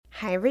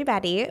Hi,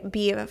 everybody.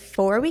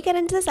 Before we get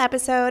into this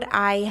episode,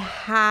 I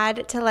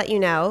had to let you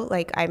know,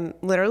 I'm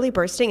literally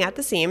bursting at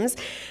the seams,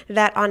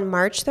 that on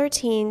March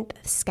 13th,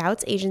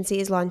 Scouts Agency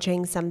is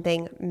launching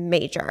something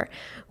major.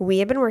 We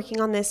have been working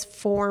on this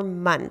for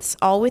months,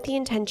 all with the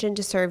intention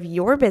to serve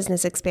your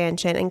business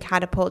expansion and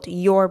catapult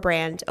your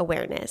brand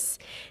awareness.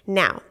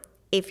 Now,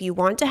 if you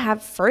want to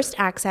have first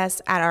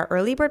access at our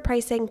early bird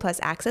pricing plus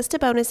access to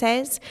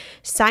bonuses,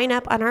 sign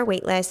up on our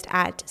waitlist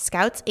at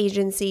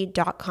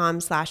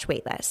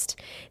scoutsagency.com/waitlist.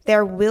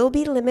 There will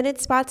be limited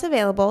spots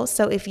available,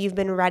 so if you've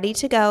been ready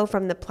to go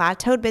from the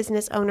plateaued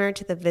business owner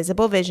to the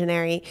visible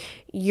visionary,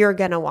 you're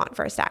going to want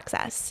first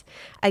access.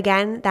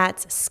 Again,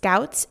 that's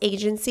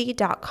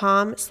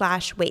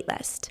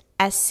scoutsagency.com/waitlist.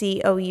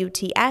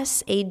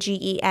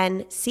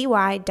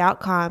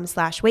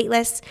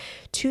 scoutsagency.com/waitlist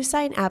to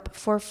sign up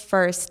for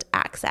first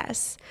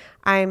access.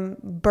 I'm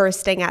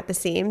bursting at the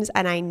seams,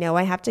 and I know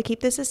I have to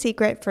keep this a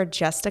secret for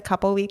just a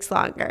couple weeks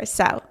longer,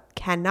 so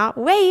cannot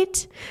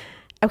wait.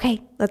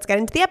 Okay, let's get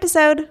into the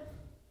episode.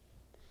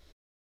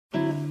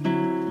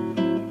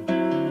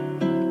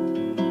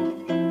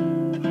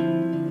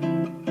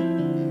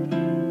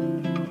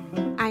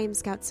 I am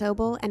Scout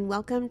Sobel, and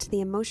welcome to the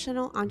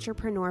Emotional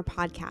Entrepreneur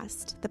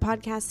Podcast, the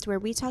podcast where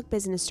we talk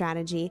business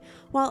strategy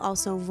while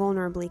also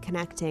vulnerably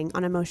connecting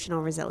on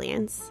emotional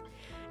resilience.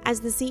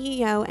 As the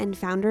CEO and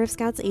founder of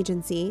Scouts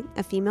Agency,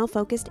 a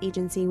female-focused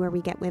agency where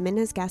we get women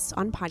as guests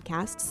on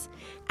podcasts,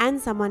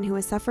 and someone who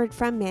has suffered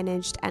from,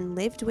 managed, and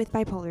lived with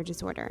bipolar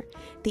disorder,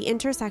 the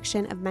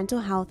intersection of mental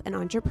health and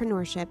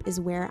entrepreneurship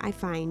is where I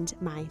find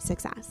my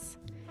success.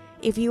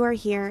 If you are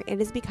here, it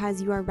is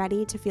because you are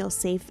ready to feel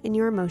safe in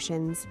your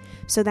emotions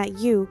so that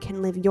you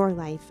can live your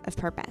life of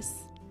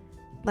purpose.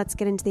 Let's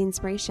get into the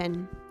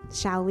inspiration,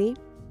 shall we?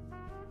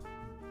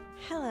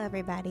 Hello,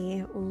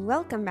 everybody.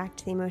 Welcome back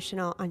to the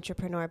Emotional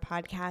Entrepreneur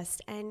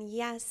Podcast. And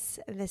yes,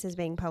 this is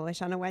being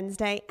published on a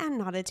Wednesday and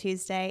not a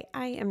Tuesday.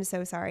 I am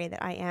so sorry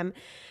that I am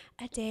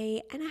a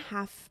day and a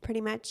half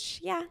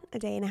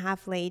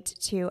late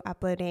to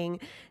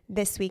uploading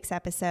this week's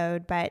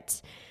episode,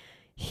 but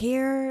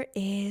here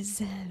is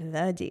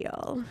the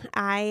deal.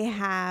 I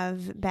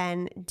have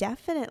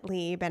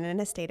definitely been in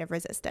a state of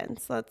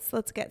resistance.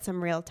 Let's get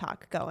some real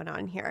talk going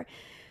on here.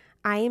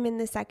 I am in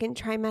the second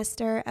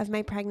trimester of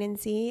my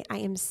pregnancy. I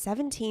am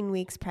 17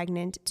 weeks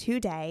pregnant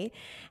today,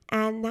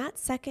 and that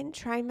second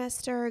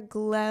trimester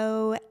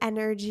glow,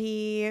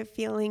 energy,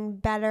 feeling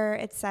better,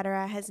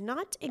 etc. has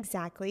not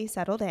exactly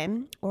settled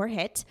in or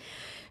hit.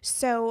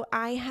 So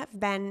I have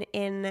been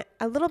in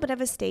a little bit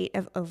of a state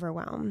of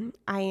overwhelm.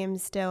 I am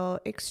still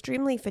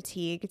extremely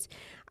fatigued.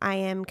 I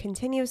am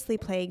continuously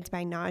plagued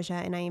by nausea,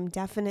 and I am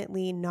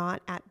definitely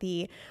not at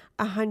the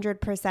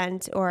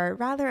 100% or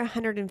rather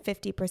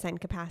 150%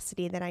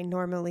 capacity that I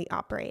normally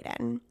operate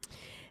in.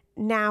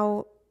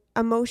 Now,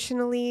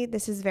 emotionally,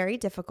 this is very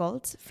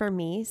difficult for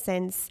me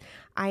since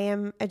I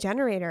am a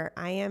generator,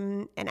 I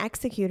am an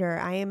executor,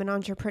 I am an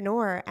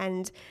entrepreneur,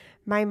 and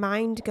my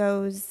mind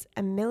goes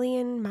a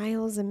million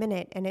miles a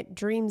minute and it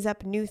dreams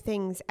up new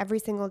things every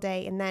single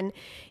day. And then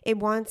it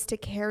wants to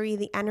carry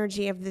the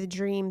energy of the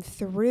dream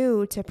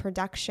through to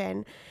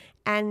production.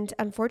 And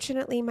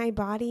unfortunately, my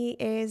body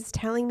is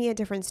telling me a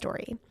different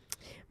story.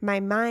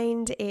 My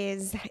mind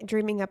is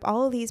dreaming up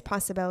all of these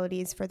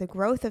possibilities for the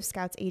growth of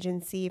Scouts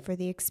Agency, for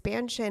the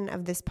expansion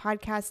of this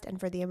podcast, and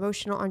for the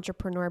emotional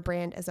entrepreneur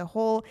brand as a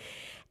whole.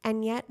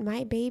 And yet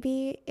my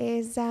baby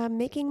is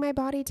making my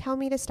body tell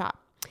me to stop.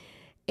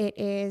 It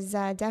is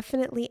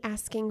definitely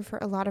asking for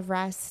a lot of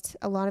rest,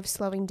 a lot of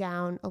slowing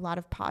down, a lot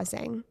of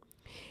pausing.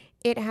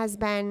 It has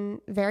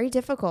been very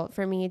difficult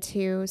for me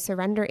to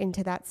surrender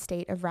into that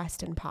state of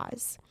rest and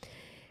pause.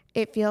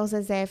 It feels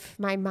as if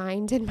my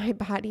mind and my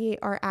body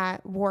are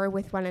at war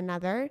with one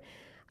another.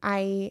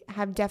 I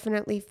have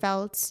definitely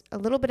felt a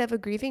little bit of a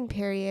grieving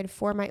period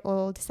for my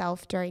old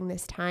self during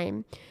this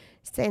time,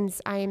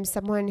 since I am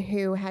someone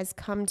who has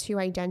come to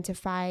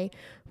identify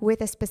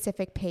with a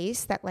specific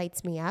pace that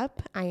lights me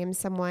up. I am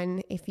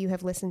someone, if you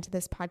have listened to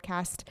this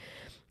podcast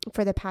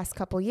for the past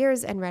couple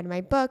years and read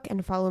my book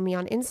and follow me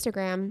on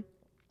Instagram,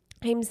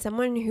 I'm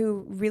someone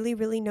who really,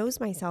 really knows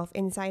myself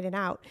inside and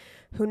out,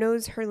 who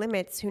knows her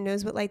limits, who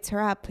knows what lights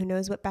her up, who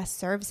knows what best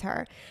serves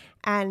her.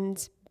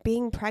 And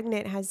being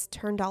pregnant has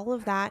turned all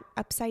of that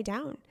upside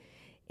down.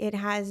 It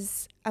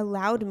has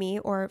allowed me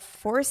or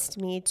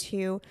forced me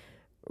to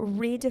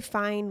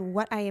redefine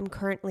what I am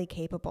currently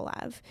capable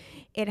of.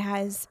 It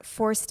has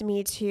forced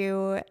me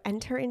to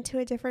enter into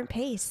a different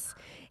pace.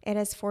 It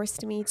has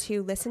forced me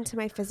to listen to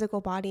my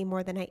physical body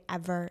more than I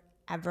ever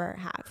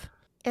have.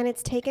 And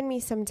it's taken me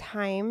some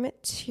time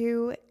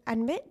to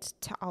admit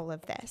to all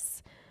of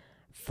this.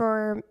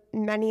 For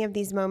many of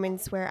these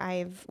moments where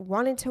I've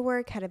wanted to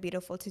work, had a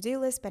beautiful to-do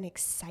list, been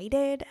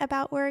excited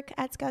about work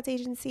at Scouts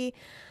Agency,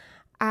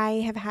 I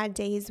have had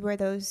days where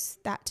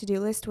that to-do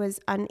list was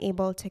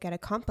unable to get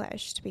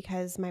accomplished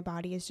because my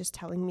body is just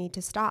telling me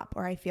to stop,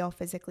 or I feel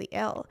physically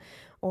ill,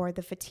 or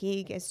the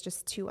fatigue is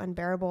just too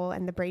unbearable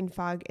and the brain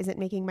fog isn't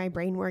making my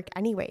brain work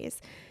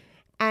anyways.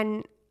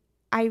 And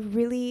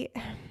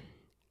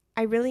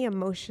I really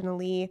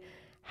emotionally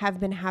have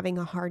been having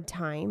a hard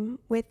time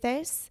with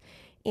this.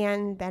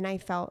 And then I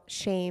felt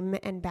shame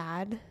and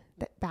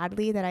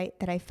badly that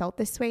I felt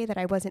this way, that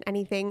I wasn't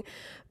anything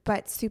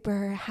but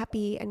super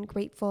happy and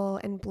grateful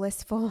and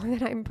blissful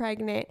that I'm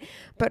pregnant.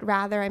 But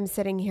rather I'm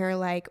sitting here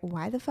like,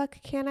 why the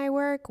fuck can't I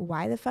work?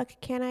 Why the fuck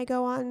can't I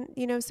go on,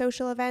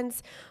 social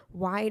events?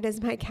 Why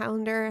does my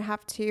calendar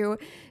have to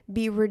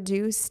be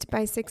reduced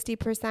by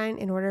 60%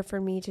 in order for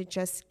me to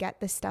just get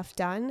this stuff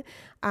done?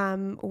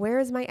 Where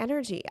is my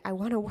energy? I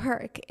want to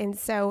work. And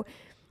so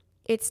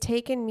it's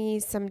taken me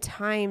some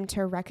time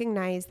to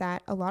recognize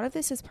that a lot of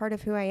this is part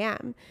of who I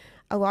am.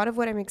 A lot of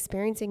what I'm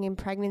experiencing in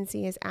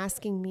pregnancy is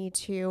asking me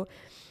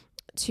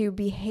to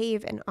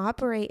behave and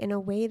operate in a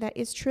way that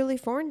is truly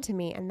foreign to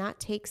me. And that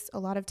takes a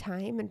lot of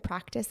time and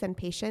practice and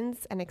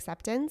patience and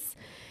acceptance.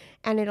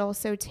 And it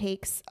also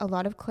takes a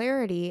lot of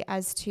clarity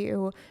as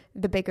to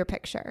the bigger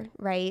picture,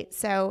 right?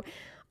 So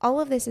all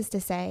of this is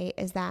to say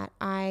is that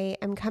I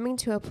am coming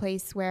to a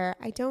place where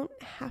I don't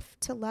have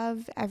to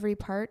love every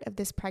part of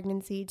this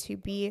pregnancy to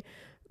be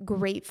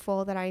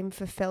grateful that I'm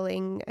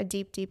fulfilling a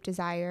deep, deep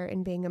desire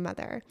in being a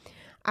mother.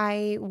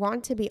 I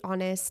want to be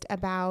honest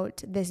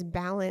about this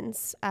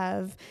balance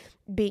of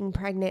being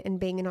pregnant and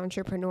being an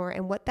entrepreneur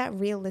and what that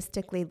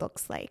realistically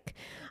looks like.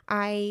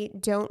 I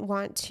don't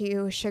want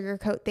to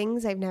sugarcoat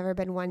things. I've never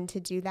been one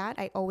to do that.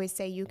 I always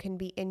say you can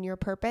be in your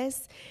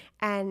purpose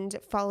and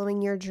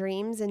following your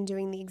dreams and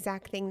doing the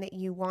exact thing that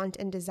you want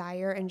and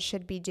desire and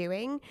should be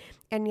doing.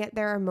 And yet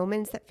there are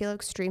moments that feel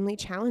extremely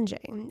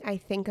challenging. I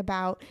think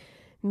about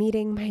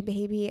meeting my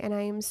baby and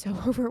I am so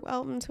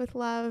overwhelmed with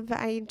love.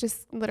 I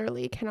just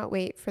literally cannot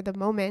wait for the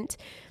moment.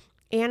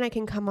 And I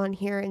can come on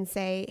here and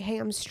say, hey,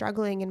 I'm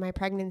struggling in my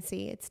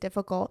pregnancy. It's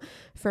difficult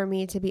for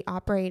me to be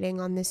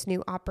operating on this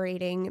new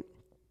operating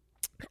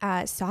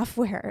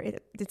software.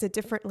 It's a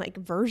different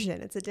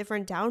version. It's a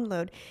different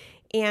download.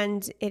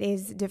 And it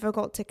is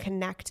difficult to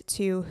connect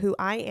to who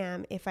I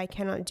am if I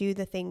cannot do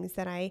the things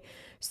that I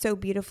so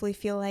beautifully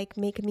feel like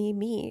make me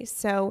me.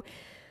 So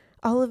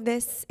all of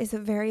this is a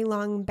very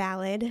long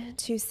ballad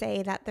to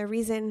say that the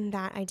reason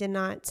that I did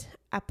not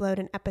upload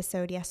an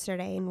episode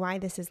yesterday and why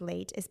this is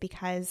late is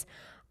because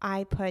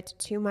I put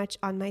too much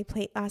on my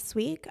plate last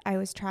week. I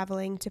was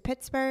traveling to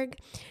Pittsburgh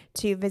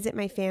to visit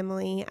my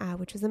family,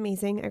 which was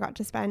amazing. I got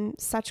to spend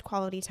such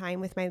quality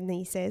time with my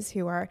nieces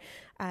who are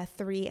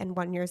 3 and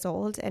 1 years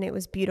old, and it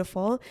was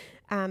beautiful.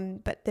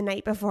 But the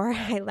night before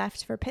I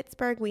left for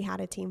Pittsburgh, we had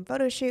a team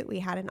photo shoot, we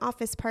had an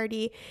office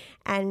party,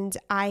 and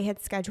I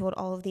had scheduled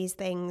all of these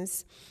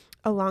things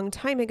a long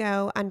time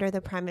ago under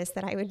the premise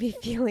that I would be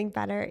feeling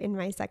better in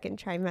my second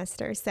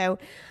trimester. So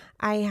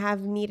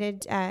I've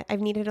needed a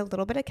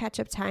little bit of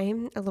catch-up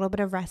time, a little bit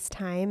of rest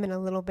time, and a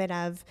little bit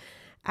of,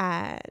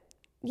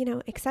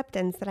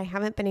 acceptance that I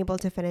haven't been able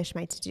to finish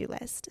my to-do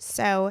list.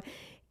 So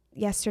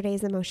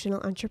yesterday's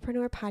Emotional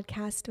Entrepreneur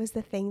podcast was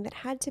the thing that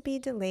had to be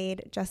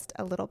delayed just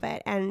a little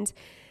bit. And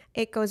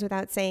it goes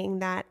without saying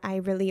that I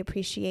really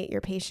appreciate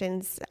your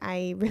patience.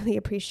 I really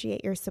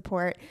appreciate your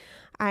support.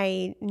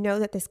 I know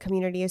that this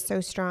community is so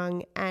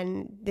strong,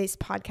 and this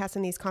podcast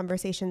and these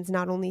conversations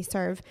not only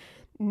serve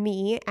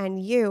me and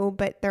you,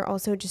 but they're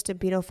also just a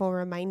beautiful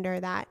reminder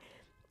that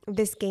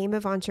this game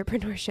of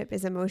entrepreneurship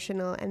is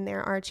emotional and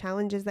there are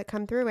challenges that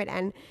come through it.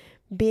 And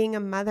being a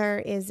mother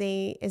is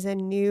a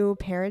new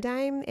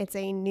paradigm. It's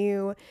a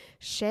new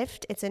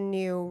shift. It's a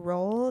new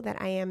role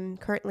that I am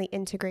currently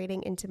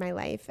integrating into my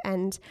life.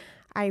 And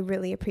I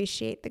really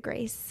appreciate the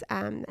grace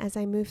as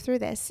I move through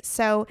this.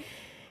 So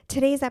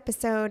today's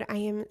episode, I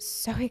am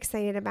so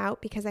excited about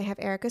because I have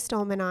Erica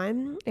Stolman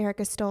on.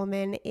 Erica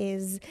Stolman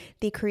is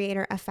the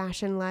creator of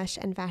Fashion Lush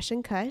and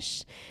Fashion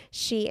Kush.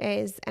 She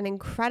is an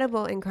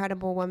incredible,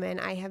 incredible woman.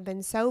 I have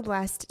been so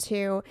blessed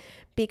to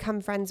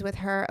become friends with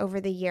her over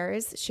the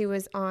years. She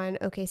was on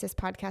OK Sis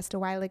podcast a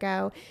while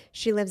ago.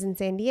 She lives in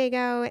San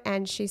Diego,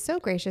 and she so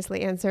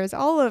graciously answers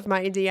all of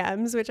my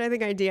DMs, which I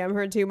think I DM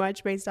her too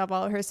much based off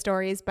all of her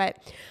stories. But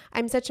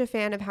I'm such a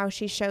fan of how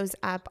she shows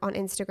up on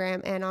Instagram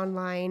and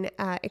online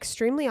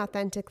extremely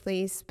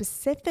authentically,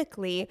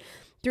 specifically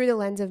through the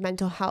lens of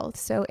mental health.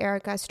 So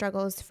Erica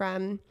struggles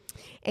from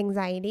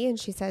anxiety, and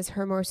she says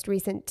her most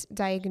recent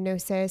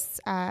diagnosis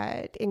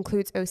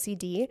includes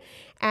OCD,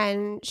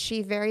 and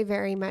she very,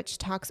 very much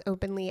talks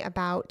openly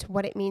about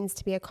what it means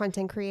to be a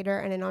content creator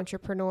and an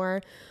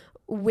entrepreneur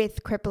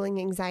with crippling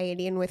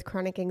anxiety and with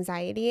chronic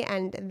anxiety.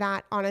 And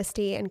that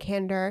honesty and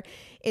candor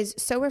is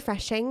so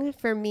refreshing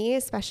for me,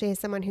 especially as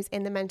someone who's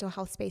in the mental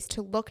health space,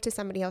 to look to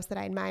somebody else that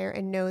I admire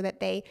and know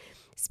that they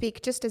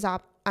speak just as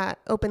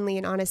openly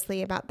and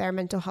honestly about their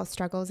mental health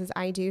struggles as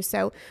I do.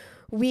 So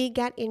we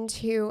get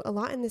into a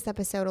lot in this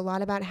episode, a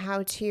lot about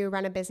how to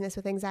run a business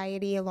with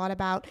anxiety, a lot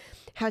about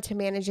how to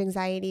manage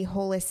anxiety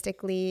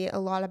holistically, a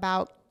lot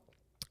about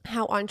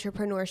how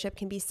entrepreneurship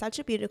can be such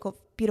a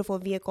beautiful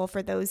vehicle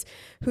for those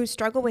who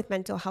struggle with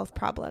mental health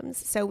problems.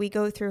 So we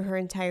go through her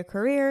entire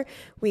career,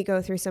 we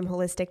go through some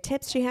holistic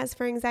tips she has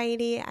for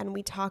anxiety, and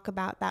we talk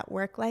about that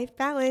work-life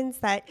balance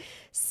that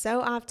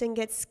so often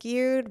gets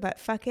skewed, but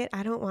fuck it,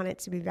 I don't want it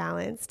to be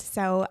balanced.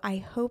 So I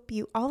hope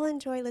you all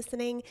enjoy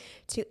listening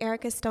to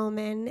Erica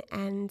Stolman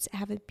and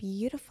have a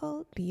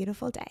beautiful,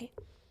 beautiful day.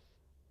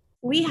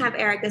 We have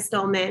Erica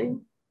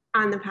Stolman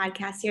on the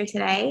podcast here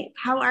today.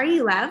 How are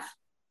you, love?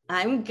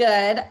 I'm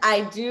good.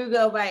 I do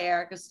go by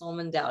Erica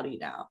Stolman Dowdy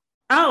now.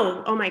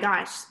 Oh my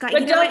gosh. God,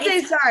 but don't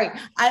say sorry.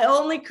 I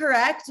only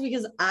correct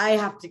because I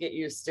have to get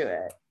used to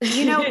it.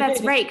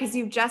 That's right. Because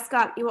you've just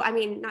got,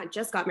 not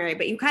just got married,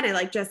 but you kind of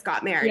like just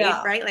got married,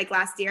 right? Like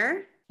last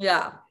year?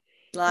 Yeah.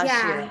 Last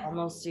year,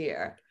 almost a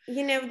year.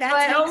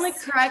 I only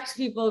correct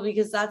people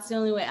because that's the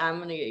only way I'm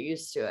going to get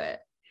used to it.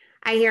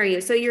 I hear you.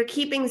 So you're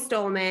keeping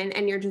Stolman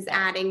and you're just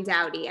adding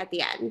Dowdy at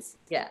the end.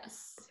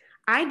 Yes.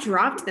 I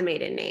dropped the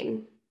maiden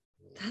name.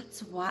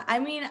 That's why. I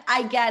mean,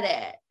 I get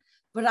it,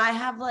 but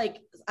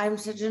I'm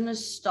such a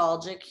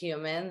nostalgic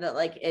human that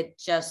it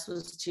just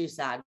was too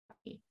sad.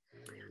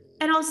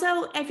 And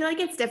also, I feel like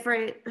it's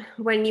different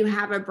when you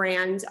have a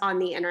brand on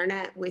the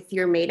internet with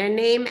your maiden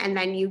name and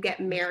then you get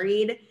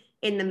married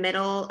in the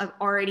middle of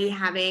already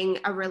having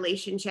a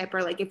relationship, or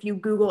if you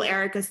Google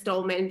Erica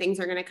Stolman, things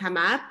are going to come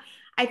up.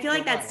 I feel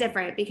like that's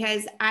different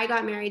because I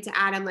got married to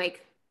Adam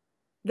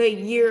the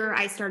year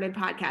I started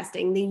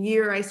podcasting, the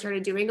year I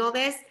started doing all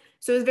this.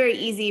 So it was very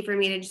easy for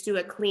me to just do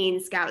a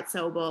clean Scout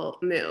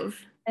Sobel move.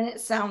 And it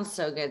sounds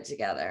so good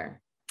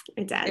together.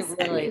 It does. It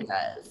really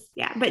does.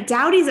 Yeah. But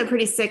Dowdy's a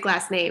pretty sick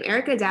last name.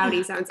 Erica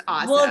Dowdy sounds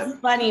awesome. Well, it's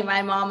funny.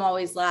 My mom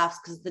always laughs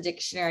because the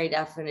dictionary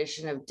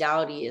definition of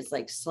dowdy is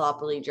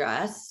sloppily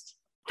dressed.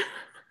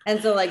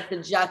 And so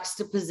the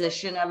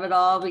juxtaposition of it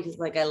all, because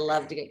I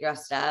love to get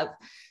dressed up.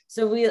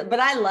 But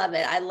I love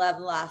it. I love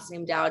the last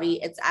name Dowdy.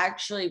 It's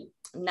actually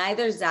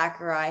neither Zach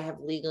or I have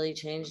legally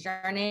changed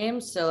our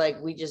names. So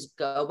we just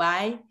go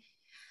by,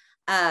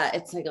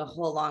 it's a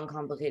whole long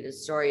complicated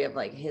story of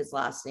his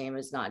last name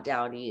is not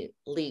Dowdy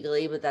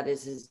legally, but that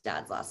is his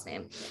dad's last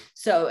name.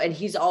 So, and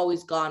he's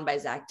always gone by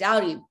Zach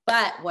Dowdy.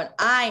 But what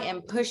I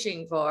am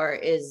pushing for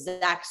is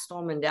Zach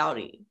Stolman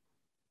Dowdy.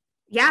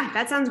 Yeah,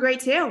 that sounds great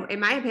too, in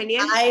my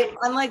opinion.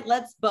 I'm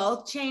let's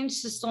both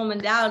change to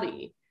Stolman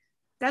Dowdy.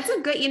 That's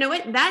a good,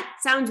 that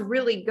sounds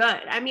really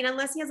good. I mean,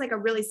 unless he has a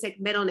really sick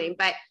middle name,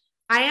 but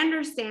I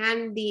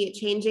understand the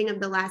changing of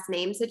the last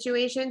name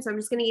situation. So I'm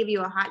just going to give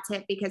you a hot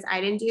tip because I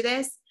didn't do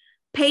this.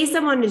 Pay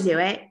someone to do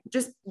it.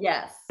 Just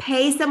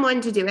pay someone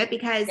to do it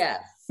because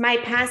my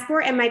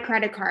passport and my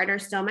credit card are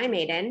still my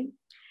maiden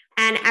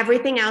and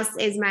everything else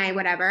is my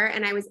whatever.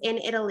 And I was in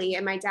Italy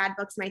and my dad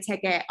booked my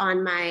ticket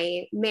on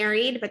my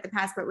married, but the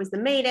passport was the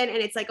maiden. And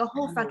it's a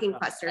whole fucking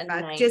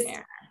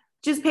clusterfuck.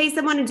 Just pay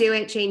someone to do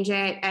it, change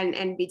it,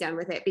 and be done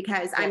with it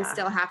because I'm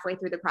still halfway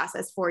through the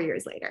process 4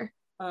 years later.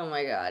 Oh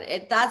my God.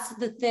 That's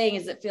the thing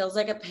is it feels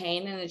like a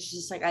pain. And it's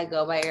just I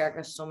go by Erica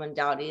Stolman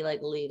Dowdy,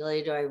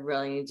 legally, do I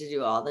really need to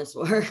do all this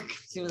work?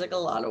 Seems like a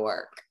lot of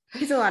work.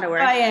 It's a lot of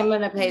work. I am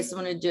going to pay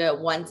someone to do it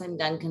once I'm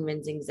done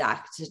convincing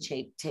Zach to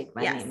take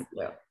my name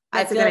through.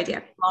 That's a good idea.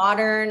 It's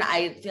modern.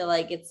 I feel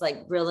it's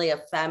really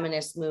a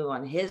feminist move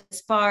on his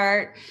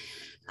part.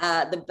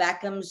 The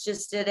Beckhams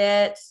just did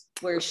it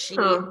where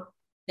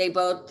they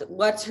both,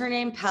 what's her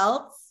name?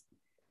 Peltz?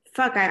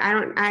 Fuck,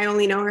 I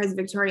only know her as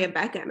Victoria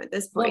Beckham at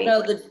this point.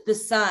 Well, no, the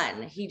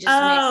son. He just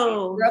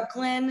married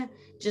Brooklyn,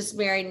 just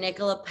married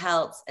Nicola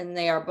Peltz, and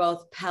they are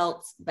both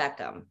Peltz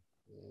Beckham.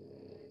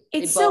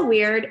 It's so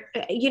weird.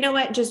 You know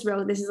what? This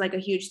is a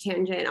huge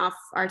tangent off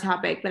our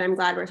topic, but I'm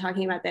glad we're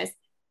talking about this.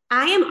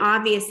 I am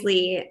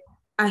obviously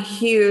a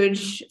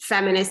huge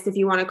feminist, if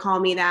you want to call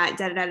me that,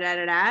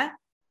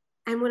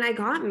 And when I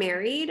got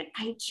married,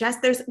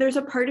 there's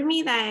a part of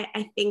me that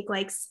I think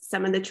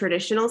some of the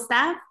traditional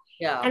stuff.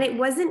 Yeah. And it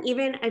wasn't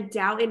even a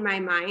doubt in my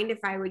mind if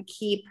I would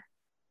keep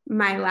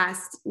my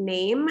last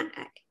name,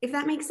 if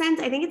that makes sense.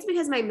 I think it's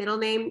because my middle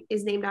name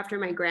is named after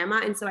my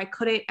grandma. And so I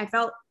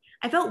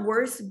felt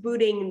worse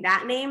booting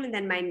that name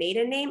than my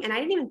maiden name. And I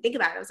didn't even think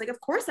about it. I was of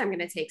course I'm going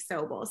to take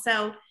Sobel.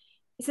 So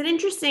it's an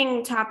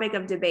interesting topic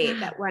of debate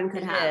that one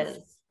could have.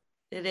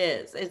 It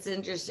is. It's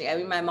interesting. I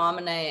mean, my mom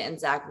and I and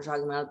Zach were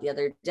talking about it the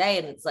other day,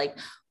 and it's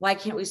why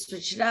can't we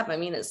switch it up? I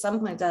mean, at some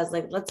point I was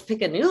let's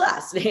pick a new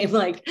last name,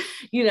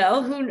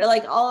 who,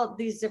 all of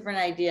these different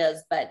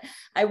ideas, but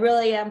I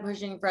really am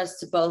pushing for us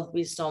to both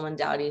be Stolman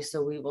Dowdy.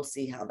 So we will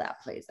see how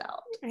that plays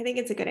out. I think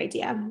it's a good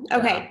idea.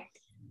 Okay. Yeah.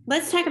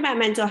 Let's talk about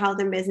mental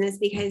health and business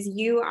because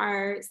you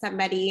are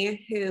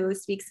somebody who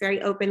speaks very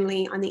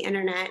openly on the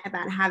internet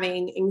about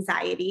having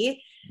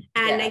anxiety.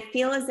 And I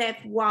feel as if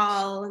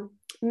while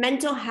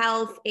mental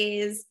health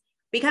is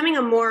becoming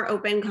a more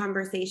open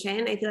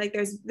conversation, I feel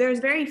there's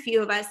very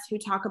few of us who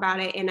talk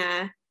about it in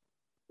I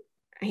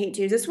hate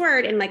to use this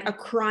word, in a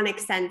chronic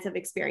sense of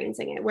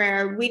experiencing it,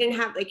 where we didn't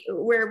have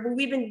where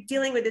we've been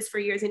dealing with this for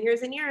years and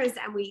years and years,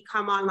 and we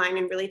come online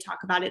and really talk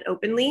about it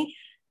openly.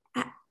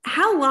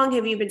 How long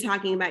have you been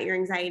talking about your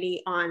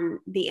anxiety on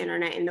the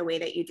internet in the way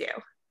that you do?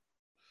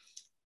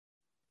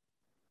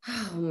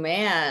 Oh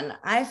man,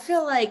 I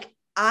feel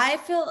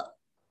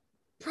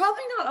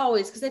probably not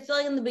always, because I feel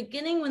like in the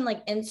beginning when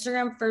like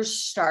Instagram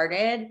first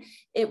started,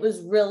 it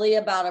was really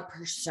about a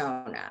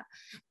persona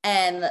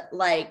and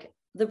like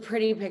the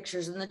pretty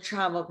pictures and the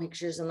travel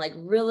pictures and like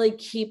really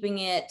keeping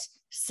it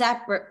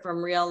separate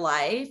from real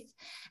life.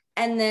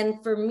 And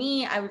then for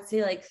me, I would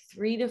say like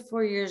 3 to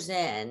 4 years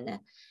in,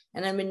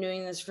 and I've been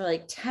doing this for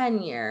like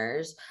 10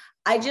 years.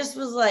 I just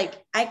was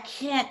like, I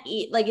can't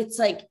eat. Like, it's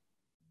like,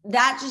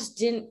 that just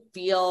didn't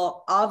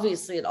feel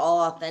obviously at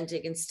all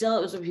authentic. And still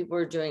it was what people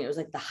were doing. It was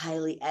like the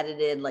highly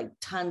edited, like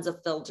tons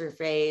of filter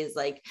phase,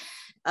 like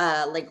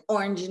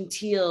orange and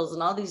teals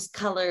and all these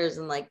colors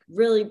and like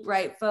really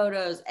bright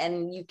photos.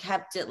 And you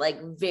kept it like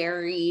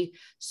very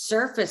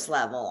surface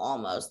level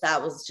almost.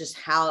 That was just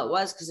how it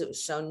was because it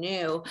was so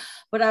new.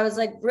 But I was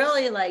like,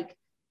 really, like,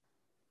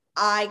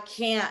 I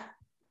can't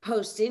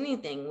post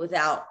anything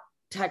without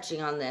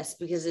touching on this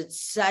because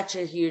it's such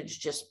a huge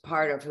just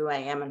part of who I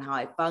am and how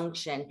I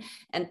function,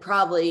 and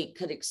probably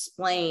could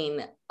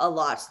explain a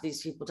lot to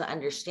these people to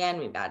understand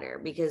me better,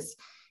 because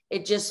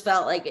it just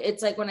felt like,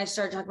 it's like when I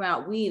started talking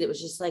about weed, it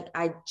was just like,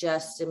 I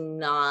just am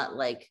not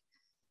like,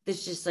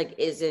 this just like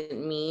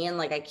isn't me. And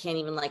like, I can't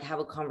even like have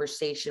a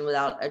conversation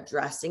without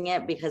addressing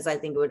it because I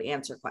think it would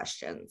answer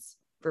questions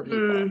for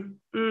people,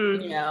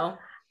 you know?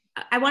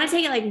 I want to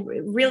take it like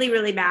really,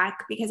 really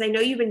back because I know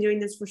you've been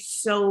doing this for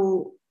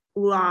so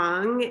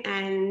long.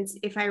 And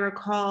if I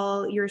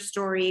recall your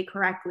story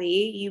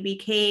correctly, you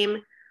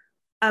became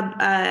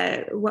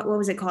what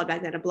was it called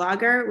back then? A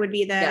blogger would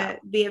be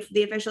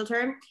the official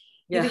term.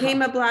 You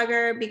became a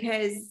blogger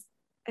because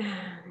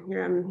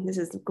this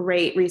is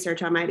great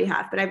research on my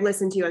behalf, but I've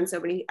listened to you on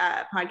so many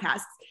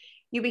podcasts.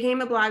 You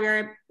became a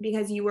blogger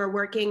because you were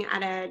working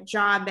at a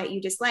job that you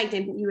disliked,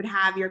 and you would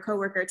have your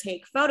coworker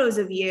take photos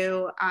of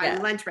you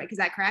on lunch break. Is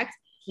that correct?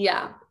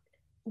 Yeah.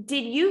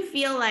 Did you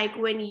feel like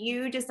when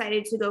you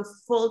decided to go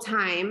full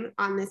time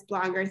on this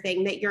blogger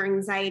thing that your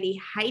anxiety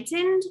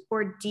heightened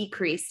or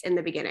decreased in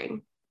the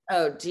beginning?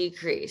 Oh,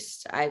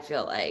 decreased. I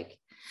feel like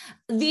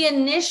the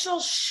initial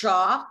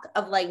shock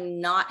of like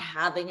not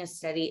having a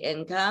steady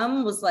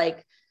income was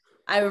like,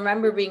 I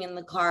remember being in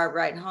the car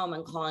right home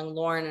and calling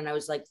Lauren, and I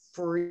was like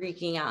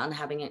freaking out and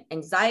having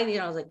anxiety.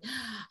 And I was like,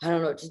 I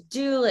don't know what to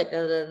do. Like,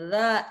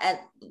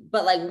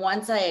 but like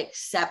once I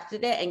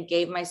accepted it and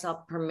gave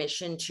myself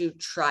permission to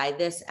try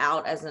this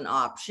out as an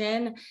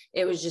option,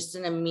 it was just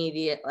an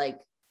immediate like,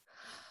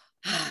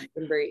 I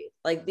can breathe.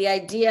 Like the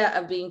idea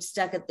of being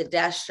stuck at the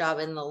desk job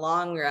in the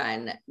long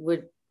run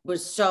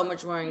was so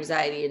much more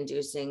anxiety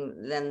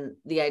inducing than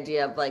the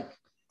idea of like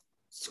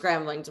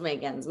scrambling to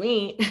make ends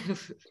meet.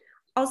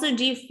 Also,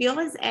 do you feel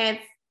as if,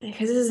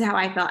 because this is how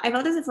I felt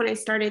as if when I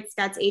started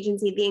Scott's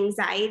agency, the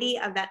anxiety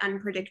of that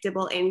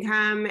unpredictable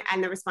income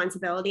and the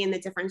responsibility and the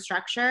different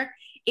structure,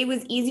 it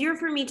was easier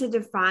for me to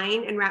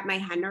define and wrap my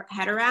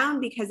head around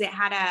because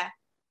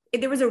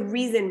there was a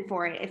reason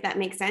for it, if that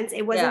makes sense.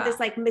 It wasn't this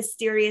like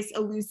mysterious,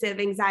 elusive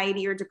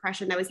anxiety or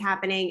depression that was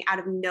happening out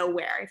of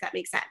nowhere, if that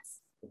makes sense.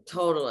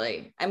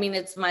 Totally. I mean,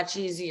 it's much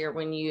easier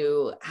when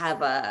you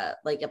have a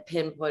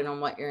pinpoint on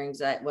what your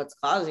anxiety, what's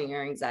causing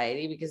your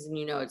anxiety, because then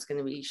you know it's going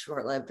to be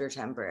short-lived or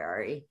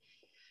temporary.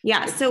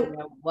 Yeah. So you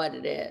know what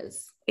it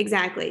is.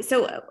 Exactly.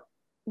 So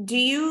do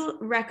you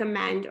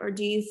recommend, or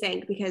do you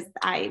think, because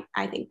I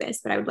think this,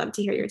 but I would love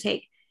to hear your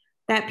take,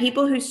 that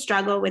people who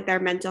struggle with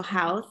their mental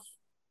health,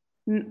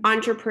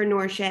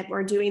 entrepreneurship,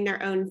 or doing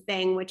their own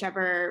thing,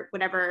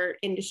 whatever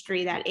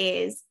industry that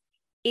is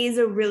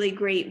a really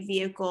great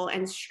vehicle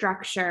and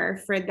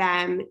structure for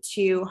them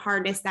to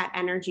harness that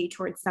energy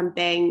towards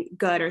something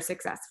good or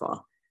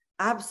successful?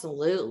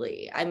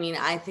 Absolutely. I mean,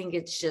 I think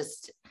it's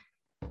just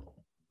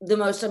the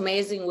most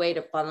amazing way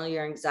to funnel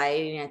your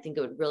anxiety. And I think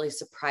it would really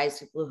surprise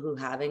people who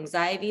have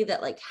anxiety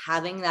that like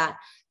having that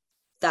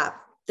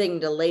thing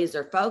to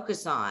laser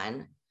focus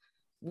on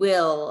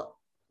will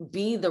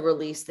be the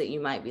release that you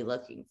might be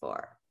looking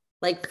for.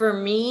 Like for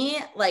me,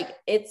 like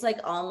it's like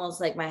almost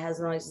like my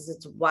husband always says,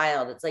 it's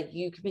wild. It's like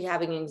you could be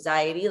having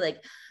anxiety,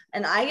 like,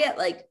 and I get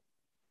like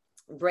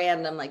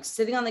random, like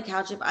sitting on the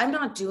couch. If I'm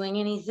not doing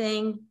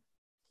anything,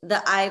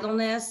 the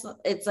idleness,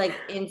 it's like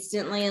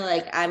instantly,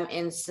 like I'm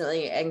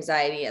instantly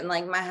anxiety. And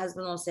like my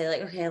husband will say,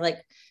 like, okay,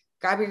 like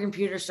grab your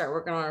computer, start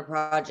working on a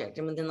project.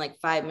 And within like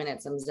 5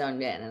 minutes, I'm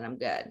zoned in and I'm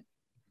good.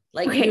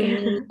 Like you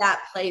need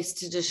that place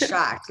to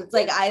distract. It's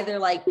like either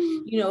like,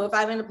 you know, if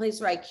I'm in a place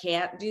where I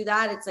can't do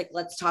that, it's like,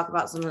 let's talk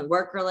about something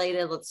work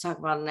related. Let's talk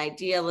about an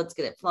idea. Let's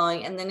get it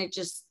flowing. And then it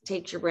just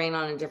takes your brain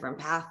on a different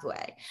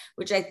pathway,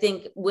 which I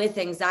think with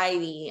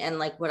anxiety and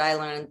like what I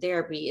learned in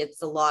therapy,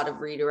 it's a lot of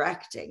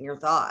redirecting your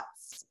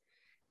thoughts.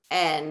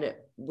 And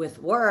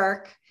with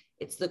work,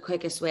 it's the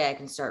quickest way I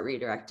can start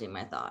redirecting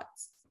my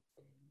thoughts.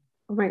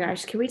 Oh my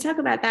gosh. Can we talk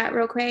about that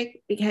real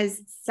quick?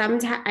 Because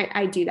sometimes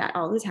I do that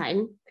all the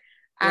time.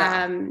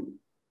 Yeah.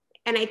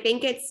 And I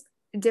think it's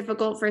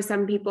difficult for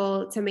some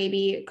people to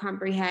maybe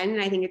comprehend.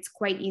 And I think it's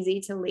quite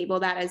easy to label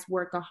that as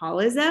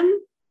workaholism.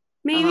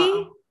 maybe.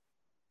 Oh,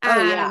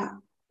 yeah.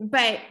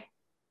 But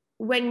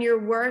when your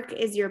work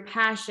is your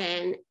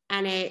passion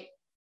and it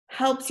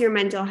helps your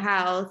mental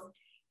health,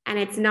 and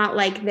it's not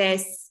like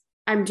this,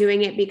 I'm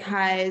doing it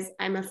because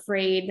I'm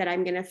afraid that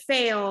I'm going to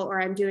fail,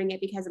 or I'm doing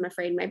it because I'm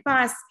afraid my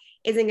boss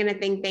isn't going to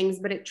think things,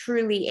 but it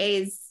truly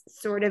is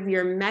sort of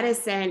your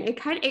medicine. It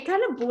kind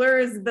of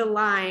blurs the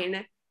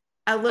line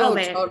a little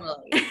bit.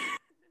 Totally.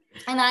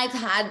 And I've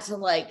had to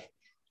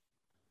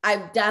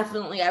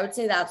I would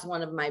say that's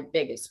one of my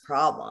biggest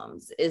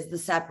problems is the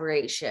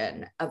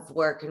separation of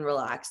work and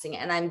relaxing.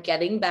 And I'm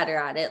getting better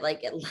at it.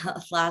 Like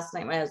last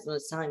night, my husband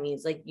was telling me,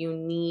 he's like, you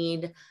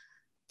need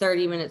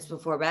 30 minutes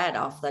before bed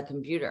off the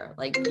computer.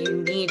 Like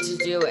you need to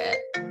do it.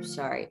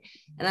 Sorry.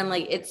 And I'm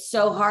like, it's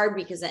so hard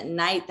because at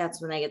night,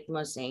 that's when I get the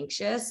most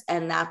anxious.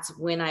 And that's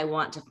when I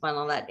want to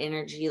funnel that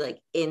energy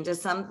into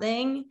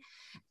something.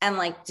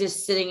 And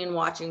just sitting and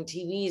watching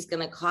TV is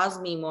going to cause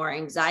me more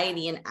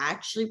anxiety and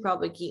actually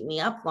probably keep me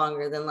up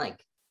longer than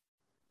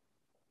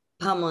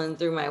pummeling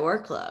through my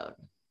workload.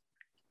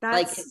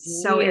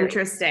 That's so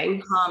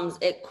interesting.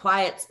 It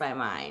quiets my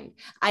mind.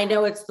 I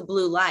know it's the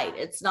blue light.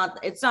 It's not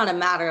a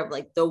matter of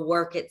the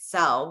work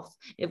itself.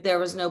 If there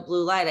was no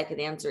blue light, I could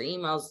answer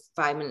emails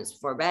 5 minutes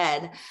before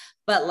bed,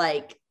 but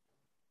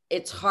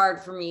it's hard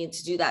for me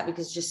to do that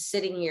because just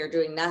sitting here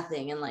doing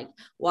nothing and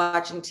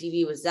watching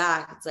TV with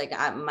Zach, it's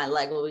my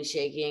leg will be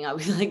shaking. I'll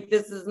be like,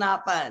 this is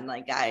not fun.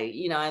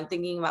 I'm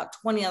thinking about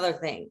 20 other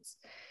things.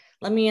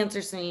 Let me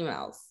answer some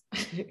emails.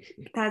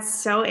 That's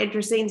so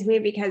interesting to me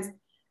because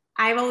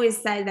I've always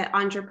said that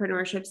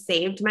entrepreneurship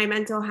saved my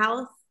mental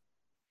health.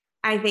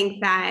 I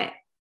think that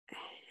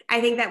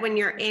when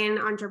you're in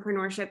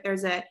entrepreneurship,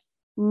 there's a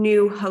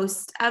new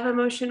host of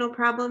emotional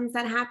problems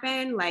that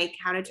happen, like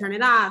how to turn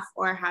it off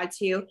or how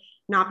to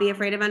not be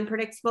afraid of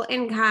unpredictable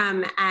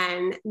income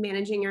and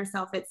managing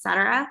yourself,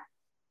 etc.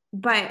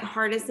 But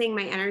harnessing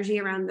my energy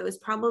around those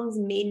problems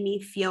made me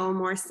feel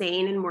more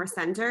sane and more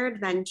centered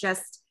than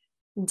just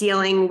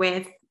dealing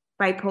with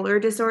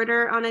bipolar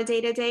disorder on a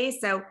day-to-day.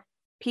 So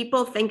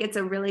people think it's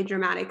a really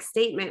dramatic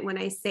statement when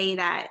I say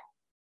that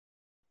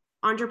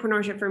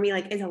entrepreneurship for me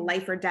is a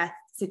life or death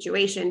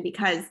situation,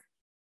 because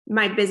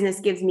my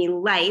business gives me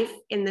life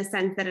in the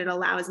sense that it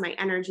allows my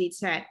energy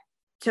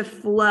to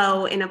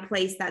flow in a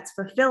place that's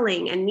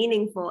fulfilling and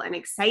meaningful and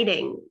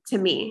exciting to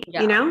me,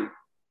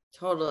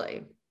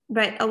 Totally.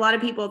 But a lot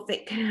of people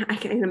think, I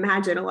can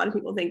imagine a lot of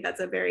people think that's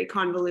a very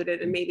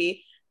convoluted and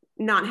maybe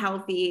not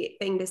healthy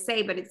thing to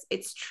say, but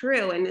it's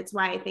true. And it's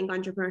why I think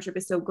entrepreneurship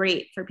is so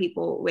great for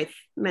people with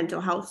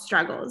mental health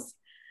struggles.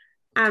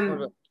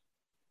 Totally.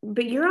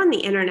 But you're on the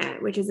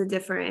internet, which is I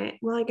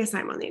guess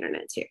I'm on the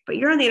internet too, but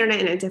you're on the internet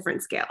in a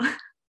different scale.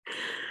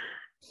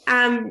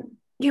 Can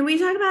we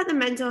talk about the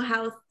mental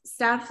health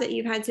stuff that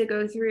you've had to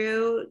go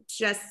through,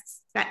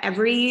 just that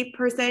every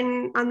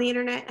person on the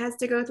internet has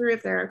to go through,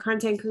 if they're a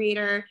content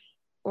creator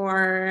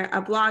or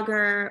a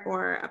blogger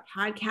or a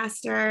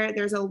podcaster?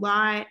 There's a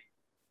lot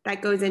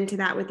that goes into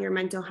that with your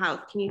mental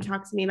health. Can you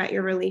talk to me about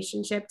your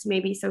relationship to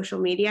maybe social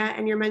media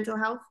and your mental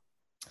health?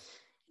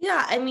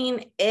 Yeah, I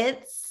mean,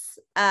 it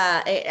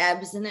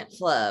ebbs and it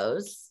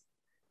flows,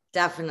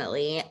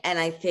 definitely. And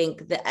I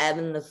think the ebb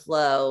and the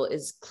flow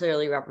is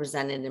clearly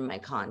represented in my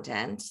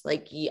content. I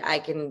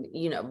can,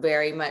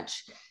 very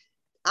much,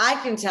 I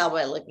can tell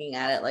by looking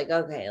at it,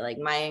 okay,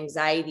 my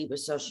anxiety with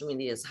social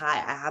media is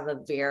high. I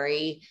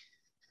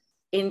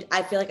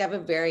feel like I have a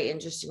very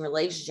interesting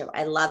relationship.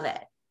 I love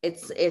it.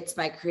 It's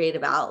my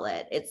creative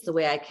outlet. It's the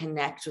way I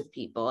connect with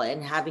people,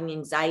 and having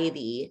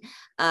anxiety,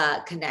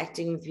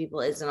 connecting with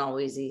people isn't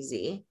always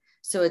easy.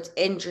 So it's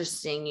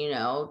interesting,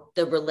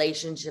 the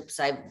relationships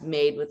I've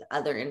made with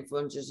other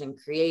influencers and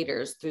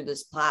creators through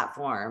this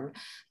platform,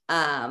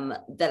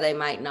 that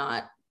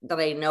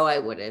I know I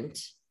wouldn't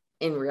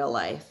in real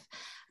life.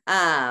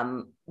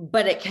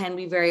 But it can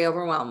be very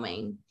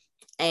overwhelming.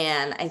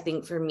 And I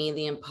think for me,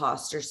 the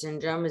imposter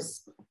syndrome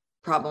is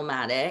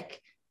problematic.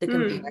 The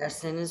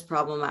comparison is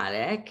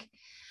problematic.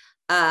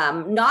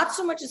 Not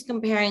so much as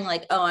comparing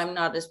I'm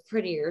not as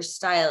pretty or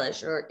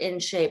stylish or in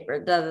shape or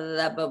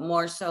but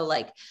more so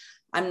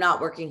I'm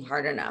not working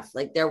hard enough.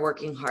 They're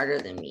working harder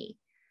than me.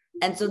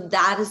 And so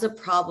that is a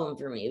problem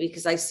for me,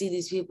 because I see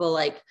these people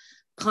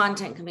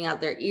content coming out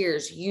their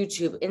ears,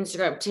 YouTube,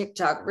 Instagram,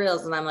 TikTok,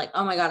 Reels. And I'm like,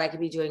 oh my God, I could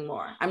be doing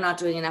more. I'm not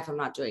doing enough. I'm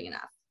not doing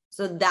enough.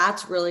 So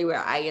that's really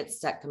where I get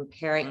stuck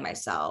comparing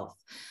myself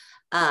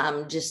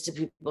just to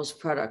people's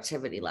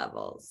productivity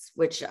levels,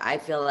 which I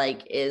feel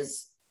like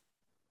is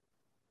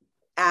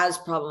as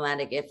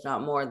problematic, if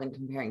not more, than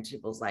comparing to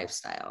people's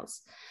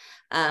lifestyles,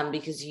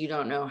 because you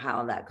don't know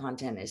how that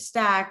content is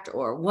stacked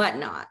or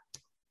whatnot.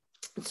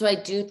 So I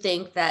do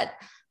think that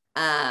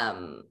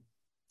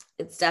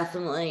it's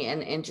definitely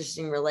an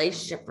interesting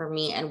relationship for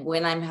me. And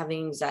when I'm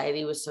having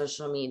anxiety with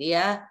social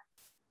media,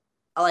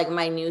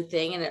 my new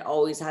thing, and it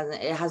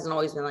hasn't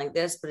always been like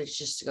this, but it's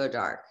just to go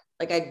dark.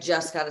 I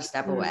just got to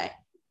step away.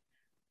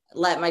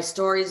 Let my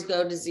stories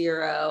go to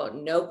 0,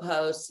 no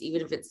posts,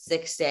 even if it's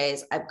 6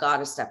 days, I've got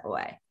to step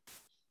away.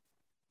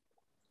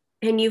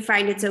 And you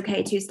find it's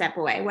okay to step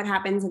away. What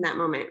happens in that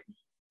moment?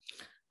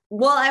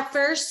 Well, at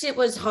first it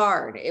was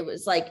hard. It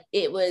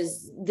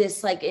was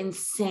this like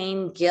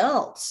insane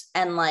guilt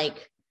and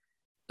like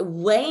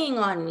weighing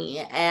on me.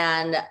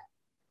 And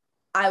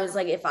I was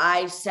like, if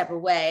I step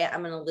away,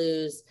 I'm going to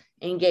lose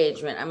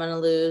engagement. I'm going to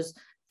lose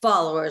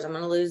followers. I'm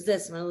going to lose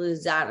this. I'm going to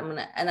lose that.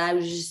 And I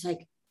was just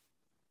like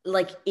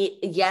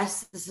it,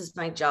 yes, this is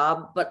my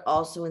job, but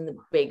also in the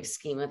big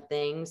scheme of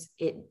things,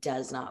 it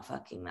does not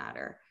fucking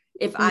matter.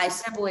 If I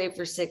step away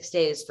for 6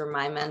 days for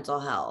my mental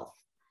health,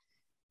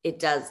 it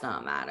does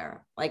not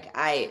matter.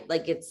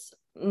 It's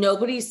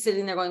nobody's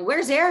sitting there going,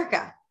 where's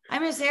Erica? I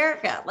miss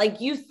Erica.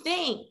 Like, you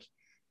think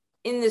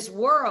in this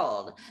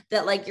world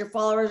that like your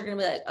followers are going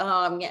to be like,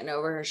 oh, I'm getting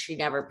over her, she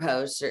never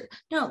posts. Or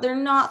no, they're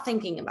not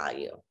thinking about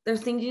you. They're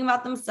thinking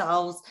about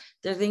themselves.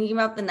 They're thinking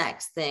about the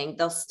next thing.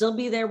 They'll still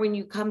be there when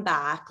you come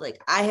back.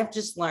 Like, I have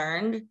just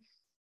learned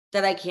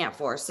that I can't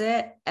force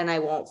it, and I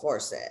won't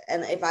force it.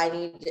 And if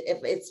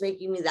it's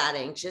making me that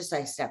anxious,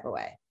 I step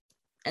away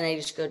and I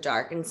just go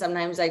dark. And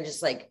sometimes I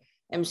just like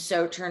am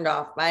so turned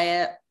off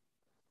by it,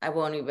 I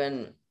won't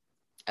even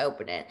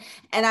open it.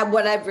 And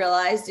what I've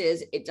realized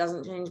is it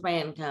doesn't change my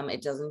income.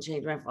 It doesn't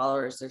change my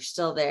followers. They're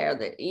still there.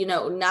 That,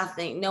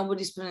 nothing,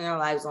 nobody's putting their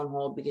lives on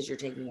hold because you're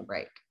taking a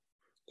break.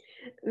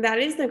 That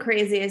is the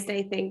craziest,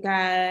 I think,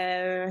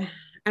 I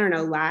don't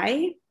know,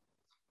 lie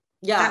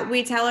that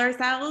we tell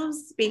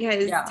ourselves,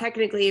 because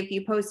technically if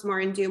you post more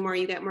and do more,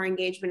 you get more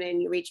engagement and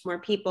you reach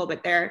more people.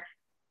 But there,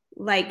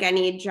 like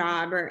any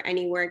job or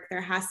any work,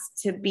 there has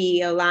to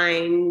be a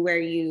line where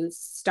you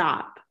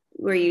stop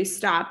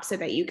so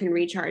that you can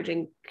recharge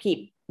and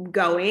keep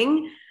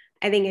going.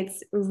 I think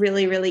it's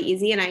really, really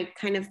easy. And I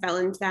kind of fell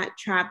into that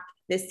trap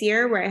this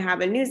year where I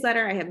have a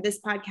newsletter, I have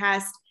this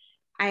podcast,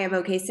 I have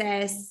OK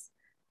Sis.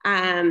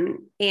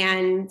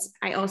 And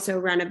I also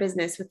run a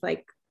business with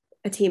like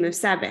a team of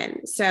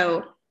 7.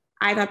 So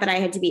I thought that I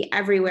had to be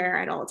everywhere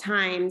at all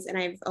times. And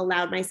I've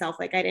allowed myself,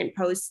 like, I didn't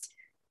post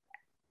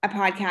a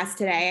podcast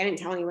today. I didn't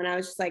tell anyone. I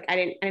was just like, I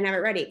didn't have it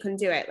ready. Couldn't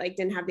do it. Like,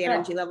 didn't have the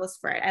energy levels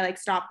for it. I like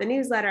stopped the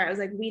newsletter. I was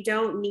like, we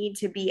don't need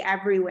to be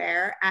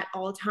everywhere at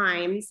all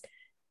times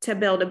to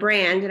build a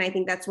brand. And I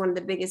think that's one of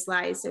the biggest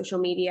lies social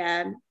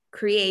media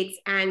creates.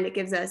 And it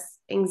gives us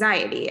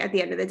anxiety at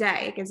the end of the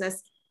day. It gives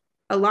us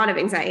a lot of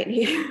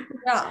anxiety.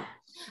 Yeah.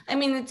 I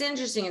mean, it's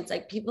interesting. It's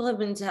like people have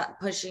been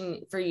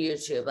pushing for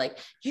YouTube. Like,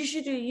 you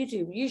should do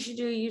YouTube. You should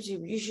do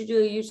YouTube. You should do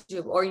a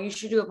YouTube, or you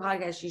should do a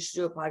podcast. You should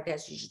do a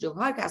podcast. You should do a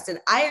podcast. And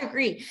I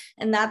agree.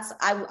 And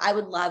I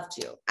would love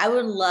to. I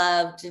would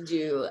love to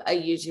do a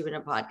YouTube and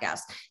a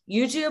podcast.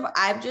 YouTube,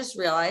 I've just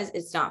realized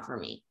it's not for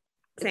me.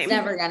 It's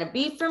never going to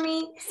be for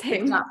me.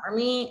 It's not for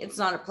me. It's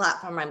not a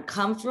platform I'm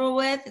comfortable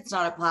with. It's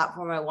not a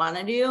platform I want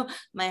to do.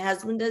 My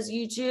husband does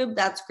YouTube.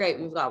 That's great.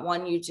 We've got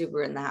one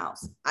YouTuber in the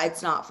house.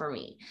 It's not for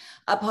me.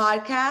 A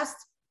podcast,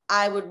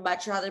 I would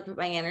much rather put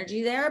my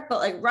energy there. But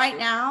like right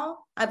now,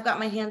 I've got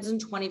my hands in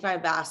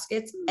 25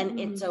 baskets, and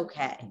it's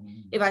okay.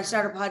 If I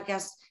start a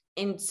podcast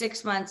in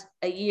 6 months,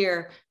 a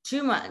year,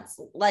 2 months,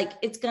 like,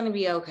 it's going to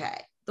be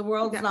okay. The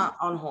world's not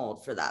on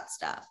hold for that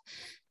stuff.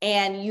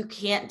 And you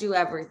can't do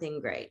everything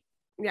great.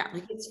 Yeah.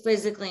 Like, it's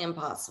physically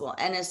impossible.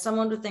 And as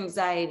someone with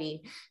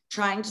anxiety,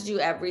 trying to do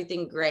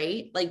everything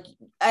great, like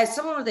as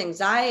someone with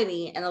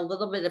anxiety and a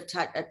little bit of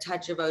a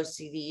touch of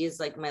OCD is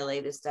like my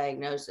latest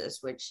diagnosis,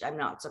 which I'm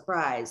not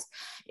surprised,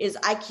 is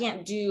I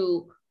can't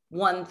do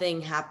one thing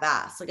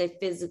half-assed. Like, I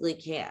physically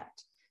can't.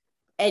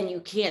 And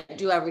you can't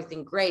do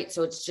everything great.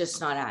 So it's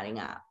just not adding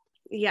up.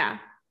 Yeah.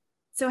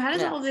 So how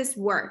does all this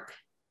work?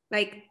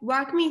 Like,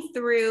 walk me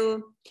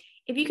through,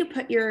 if you could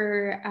put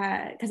your,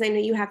 because I know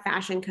you have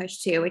Fashion Kush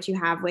too, which you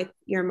have with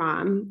your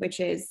mom, which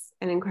is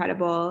an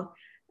incredible,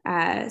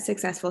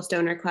 successful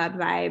stoner club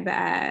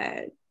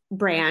vibe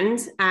brand.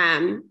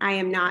 I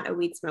am not a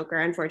weed smoker,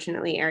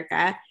 unfortunately,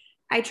 Erica.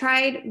 I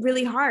tried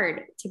really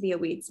hard to be a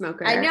weed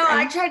smoker. I know.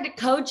 I tried to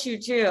coach you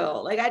too.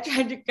 Like, I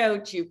tried to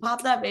coach you.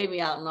 Pop that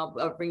baby out and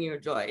I'll bring you a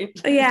joint.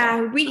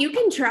 Yeah, you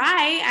can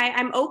try.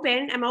 I'm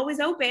open. I'm always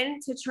open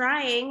to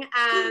trying.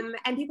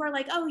 And people are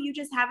like, oh, you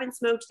just haven't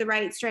smoked the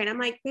right strain. I'm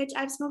like, bitch,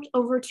 I've smoked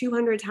over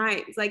 200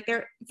 times. Like,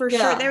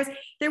 sure.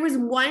 There was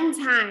one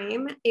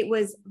time it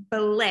was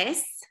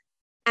Bliss,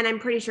 and I'm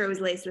pretty sure it was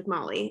laced with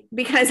Molly,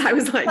 because I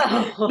was like,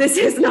 this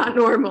is not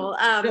normal.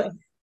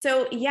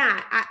 So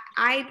yeah,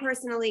 I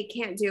personally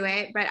can't do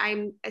it, but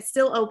I'm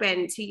still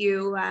open to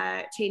you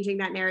changing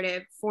that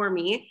narrative for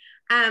me.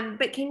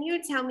 But can you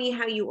tell me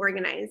how you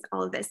organize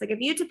all of this? Like, if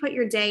you had to put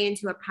your day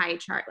into a pie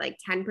chart, like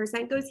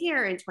 10% goes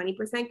here and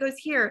 20% goes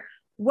here,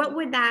 what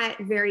would that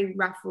very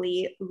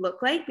roughly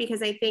look like?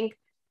 Because I think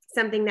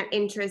something that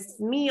interests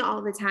me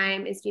all the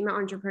time is female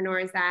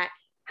entrepreneurs that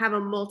have a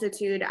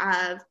multitude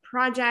of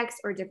projects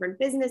or different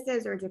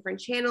businesses or different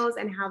channels,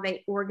 and how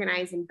they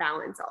organize and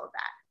balance all of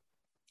that.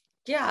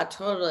 Yeah,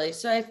 totally.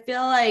 So I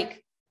feel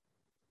like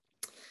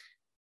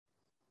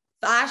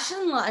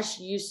Fashion Lush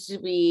used to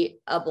be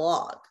a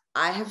blog.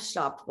 I have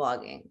stopped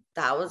blogging.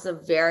 That was a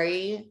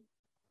very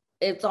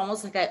it's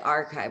almost like I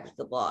archived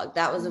the blog.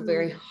 That was a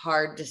very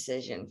hard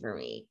decision for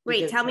me.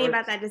 Wait, tell me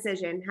about that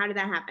decision. How did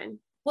that happen?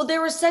 Well,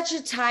 there was such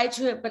a tie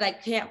to it, but I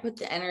can't put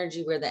the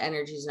energy where the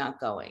energy is not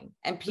going,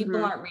 and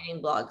people aren't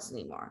reading blogs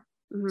anymore.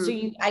 So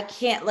I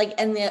can't like,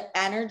 and the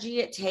energy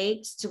it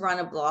takes to run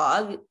a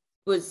blog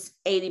was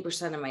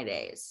 80% of my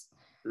days.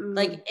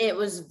 Like it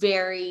was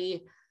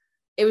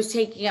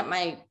taking up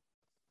my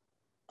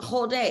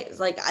whole days.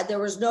 Like there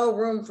was no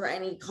room for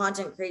any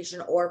content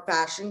creation or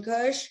fashion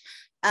kush.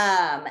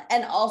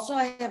 And also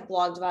I have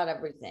blogged about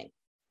everything.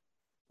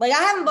 Like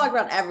I haven't blogged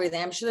about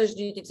everything. I'm sure there's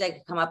new things I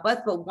could come up with,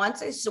 but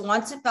once it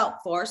felt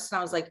forced and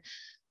I was like,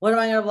 what am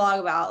I going to blog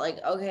about? Like,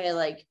 okay,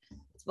 like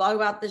let's blog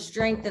about this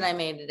drink that I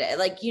made today.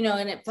 Like, you know,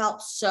 and it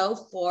felt so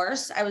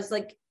forced. I was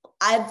like,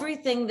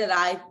 everything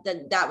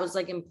that was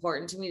like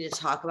important to me to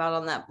talk about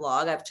on that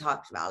blog, I've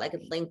talked about. I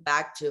could link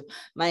back to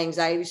my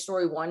anxiety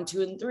story 1,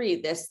 2, and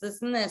 3, this,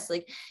 and this,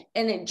 like,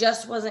 and it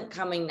just wasn't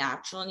coming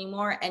natural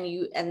anymore. And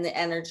the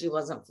energy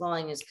wasn't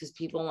flowing is because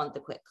people want the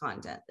quick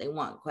content. They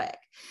want quick.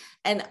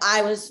 And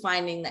I was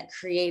finding that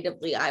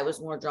creatively, I was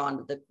more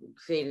drawn to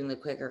creating the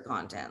quicker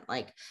content.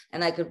 Like,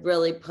 and I could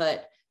really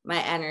put my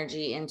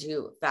energy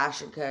into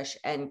Fashion Kush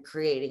and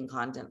creating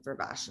content for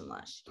Fashion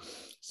Lush.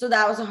 So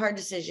that was a hard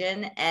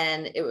decision.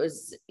 And it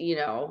was, you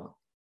know,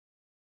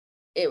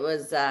 it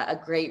was a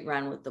great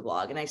run with the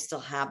blog, and I still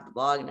have the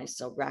blog and I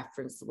still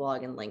reference the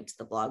blog and link to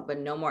the blog, but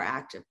no more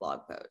active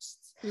blog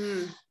posts.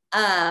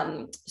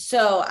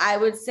 So I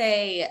would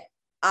say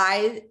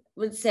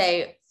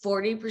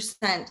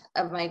 40%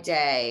 of my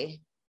day,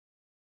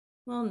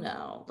 well,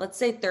 no, let's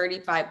say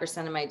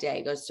 35% of my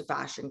day goes to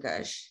Fashion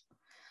Kush.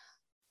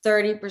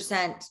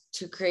 30%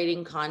 to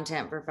creating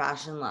content for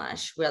Fashion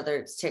Lush, whether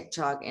it's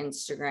TikTok,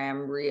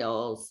 Instagram,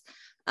 Reels,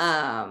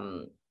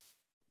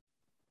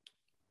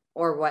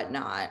 or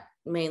whatnot.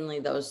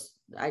 Mainly those,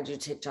 I do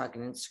TikTok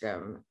and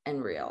Instagram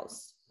and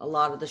Reels. A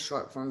lot of the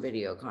short form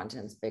video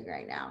content's big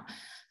right now.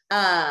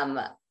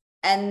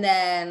 And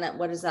then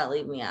what does that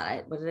leave me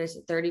at? What did I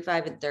say?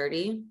 35 and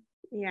 30?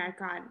 Yeah,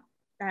 God,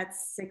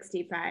 that's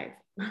 65.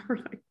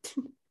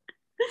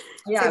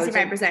 Yeah,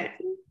 65%.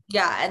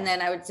 Yeah. And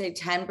then I would say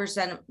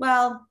 10%,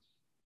 well,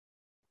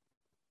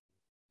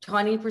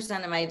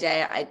 20% of my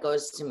day, it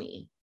goes to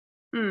me,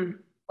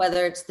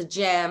 whether it's the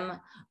gym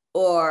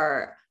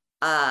or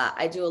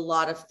I do a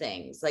lot of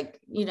things like,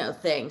 you know,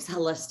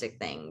 holistic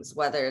things,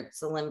 whether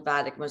it's a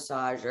lymphatic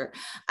massage or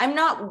I'm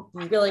not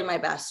really my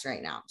best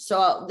right now.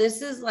 So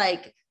this is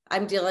like,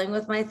 I'm dealing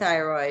with my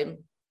thyroid.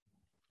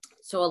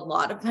 So a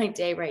lot of my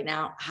day right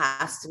now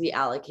has to be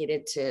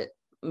allocated to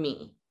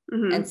me.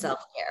 And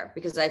self-care,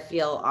 because I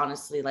feel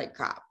honestly like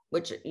crap,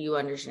 which you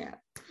understand.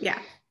 Yeah.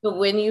 But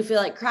when you feel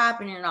like crap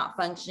and you're not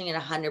functioning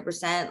at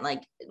 100%,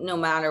 like no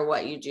matter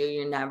what you do,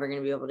 you're never going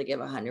to be able to give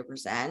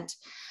 100%.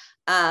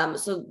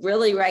 So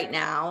really right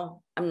now,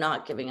 I'm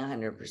not giving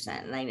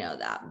 100%. And I know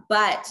that,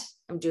 but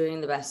I'm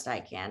doing the best I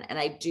can. And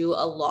I do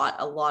a lot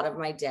of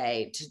my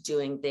day to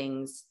doing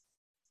things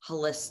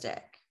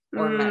holistic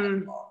or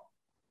medical.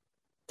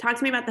 Talk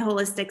to me about the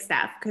holistic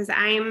stuff, because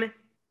I'm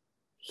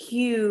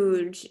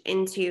huge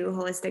into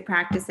holistic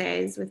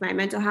practices with my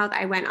mental health.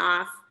 I went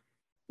off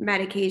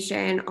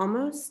medication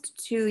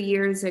almost 2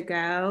 years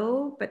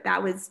ago, but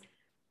that was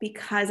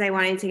because I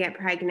wanted to get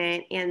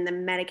pregnant, and the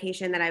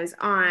medication that I was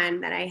on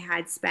that I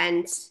had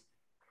spent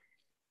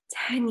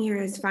 10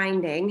 years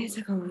finding, it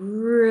took a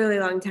really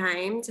long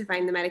time to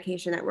find the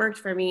medication that worked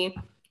for me,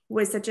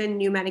 was such a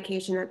new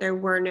medication that there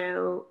were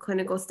no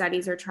clinical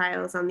studies or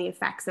trials on the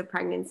effects of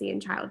pregnancy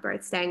and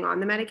childbirth staying on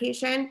the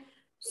medication.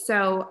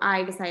 So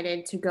I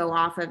decided to go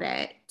off of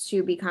it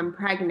to become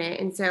pregnant.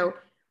 And so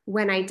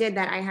when I did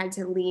that, I had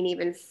to lean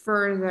even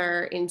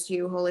further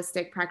into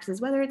holistic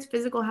practices, whether it's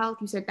physical health,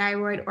 you said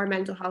thyroid, or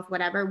mental health,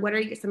 whatever. What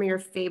are some of your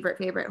favorite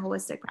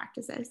holistic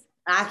practices?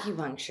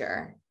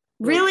 Acupuncture.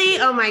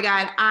 Really? Oh my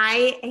God.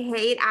 I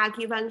hate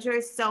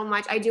acupuncture so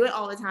much. I do it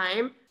all the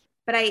time,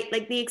 but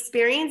the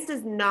experience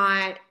does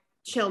not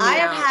chill me out. I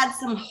have had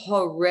some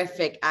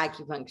horrific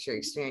acupuncture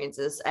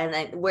experiences,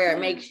 and where it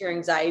makes your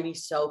anxiety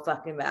so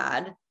fucking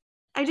bad.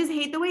 I just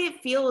hate the way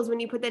it feels when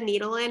you put the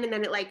needle in and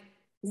then it like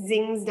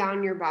zings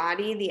down your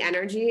body, the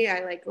energy.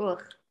 I like,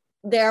 ugh.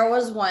 There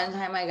was one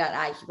time I got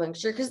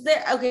acupuncture because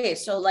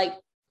so like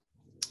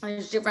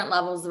there's different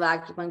levels of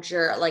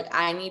acupuncture. Like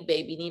I need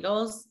baby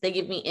needles. They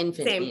give me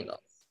infant needles.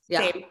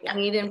 Yeah. Same. I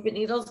need infant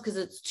needles because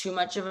it's too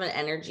much of an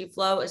energy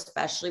flow,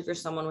 especially for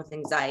someone with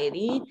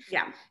anxiety.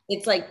 Yeah.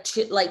 It's like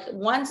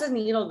once a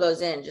needle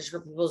goes in, just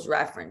for people's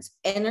reference,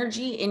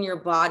 energy in your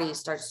body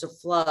starts to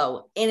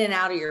flow in and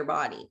out of your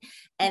body.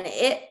 And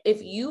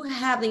if you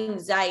have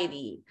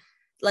anxiety,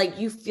 like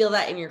you feel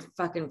that in your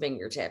fucking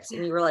fingertips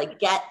and you were like,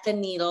 get the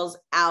needles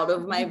out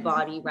of my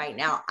body right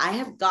now. I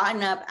have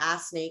gotten up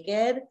ass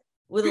naked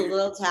with a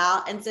little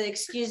towel and said,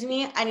 excuse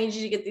me, I need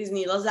you to get these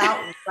needles out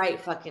right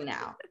fucking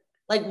now.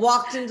 Like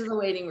walked into the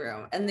waiting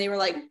room and they were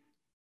like,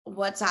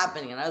 what's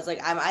happening? And I was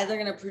like, I'm either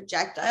going to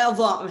projectile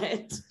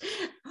vomit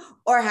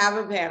or have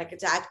a panic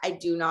attack. I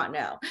do not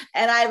know.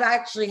 And I've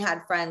actually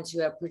had friends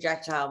who have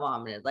projectile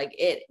vomited. Like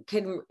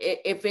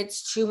if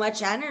it's too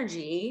much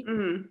energy,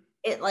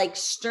 it like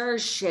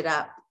stirs shit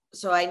up.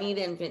 So I need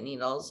infant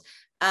needles.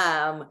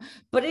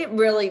 But it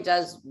really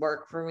does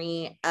work for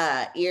me.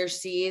 Ear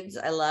seeds.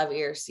 I love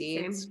ear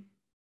seeds. Same.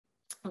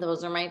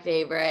 Those are my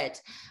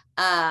favorite.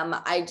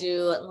 I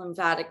do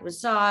lymphatic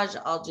massage.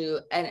 I'll do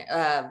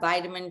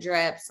vitamin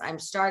drips. I'm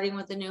starting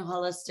with a new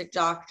holistic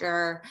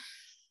doctor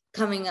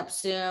coming up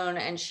soon,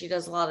 and she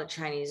does a lot of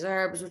Chinese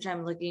herbs, which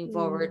I'm looking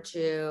forward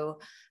to.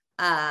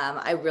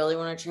 I really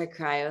want to try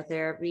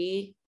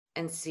cryotherapy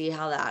and see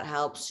how that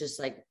helps just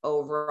like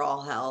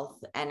overall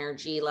health,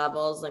 energy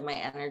levels. Like my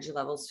energy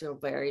levels feel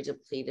very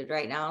depleted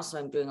right now. So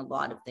I'm doing a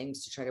lot of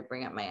things to try to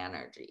bring up my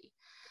energy.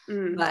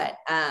 But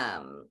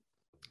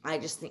I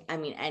just think, I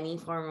mean, any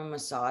form of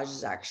massage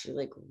is actually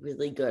like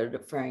really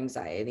good for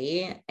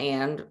anxiety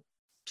and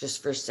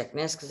just for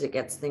sickness, because it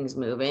gets things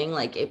moving.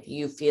 Like if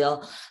you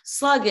feel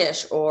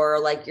sluggish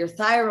or like your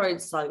thyroid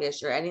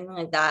sluggish or anything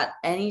like that,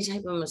 any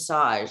type of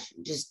massage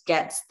just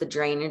gets the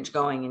drainage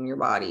going in your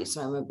body.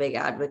 So I'm a big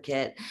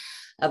advocate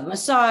of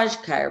massage,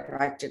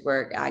 chiropractic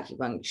work,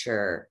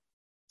 acupuncture,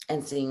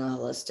 and seeing a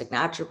holistic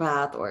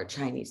naturopath or a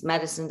Chinese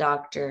medicine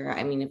doctor.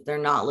 I mean, if they're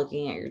not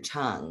looking at your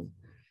tongue,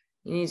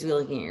 you need to be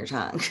looking at your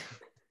tongue.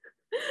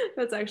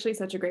 That's actually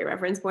such a great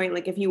reference point.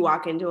 Like if you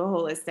walk into a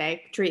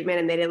holistic treatment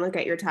and they didn't look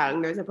at your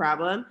tongue, there's a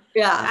problem.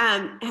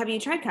 Yeah. Have you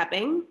tried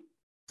cupping?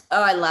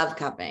 Oh, I love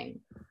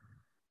cupping.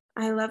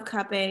 I love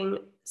cupping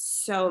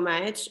so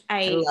much.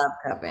 I love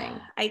cupping.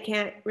 I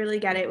can't really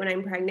get it when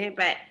I'm pregnant,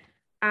 but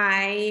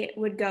I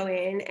would go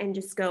in and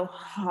just go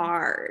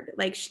hard.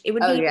 Like it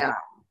would be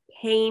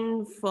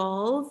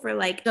painful for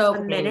like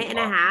a minute and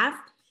a half.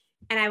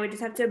 And I would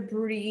just have to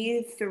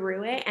breathe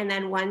through it. And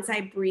then once I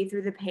breathe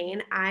through the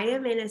pain, I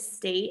am in a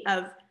state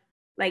of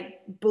like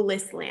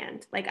bliss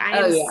land. Like I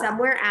am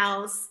somewhere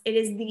else. It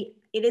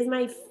is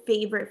my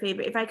favorite.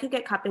 If I could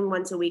get cupping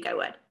once a week, I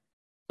would.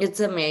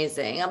 It's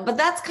amazing. But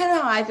that's kind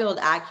of how I feel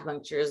with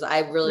acupuncture is I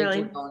really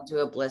do go into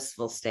a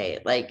blissful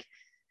state, like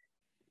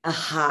a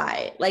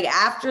high, like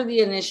after the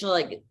initial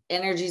like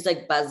energy's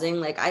like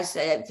buzzing, like I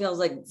said, it feels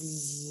like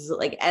zzz,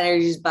 like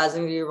energy's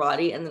buzzing through your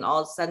body. And then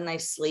all of a sudden I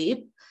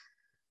sleep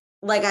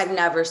like I've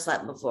never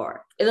slept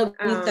before. It'll be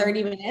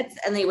 30 minutes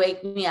and they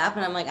wake me up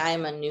and I'm like, I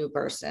am a new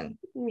person.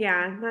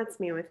 Yeah, that's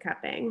me with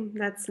cupping.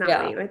 That's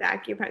not me with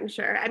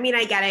acupuncture. I mean,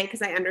 I get it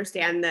because I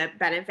understand the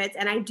benefits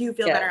and I do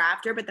feel better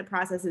after, but the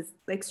process is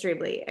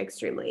extremely,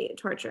 extremely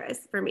torturous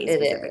for me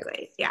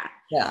specifically. Yeah.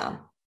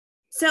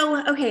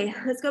 So, okay,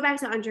 let's go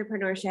back to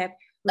entrepreneurship.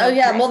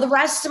 Well, the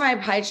rest of my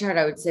pie chart,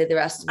 I would say the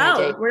rest of my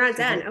day. We're not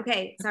done.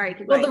 Okay, sorry.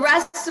 Well, the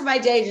rest of my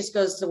day just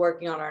goes to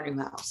working on our new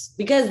house,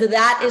 because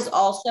that is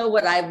also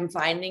what I've been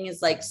finding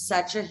is like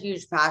such a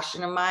huge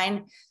passion of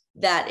mine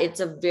that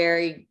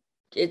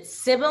it's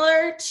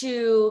similar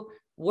to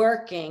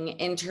working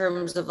in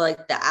terms of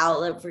like the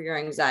outlet for your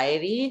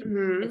anxiety.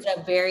 It's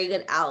a very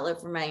good outlet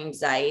for my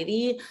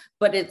anxiety,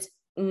 but it's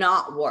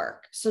not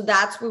work. So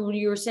that's what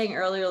you were saying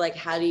earlier, like,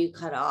 how do you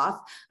cut off?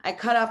 I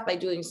cut off by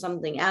doing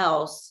something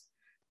else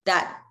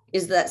that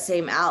is that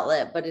same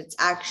outlet, but it's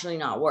actually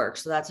not work.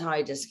 So that's how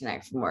I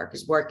disconnect from work,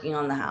 is working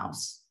on the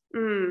house.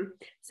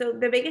 So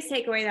the biggest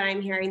takeaway that I'm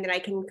hearing that I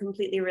can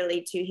completely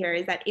relate to here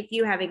is that if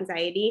you have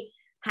anxiety,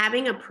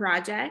 having a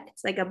project,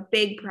 like a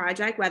big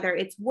project, whether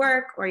it's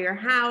work or your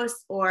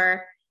house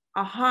or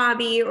a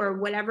hobby or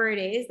whatever it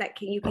is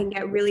that you can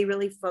get really,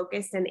 really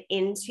focused and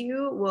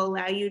into, will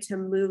allow you to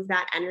move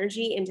that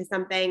energy into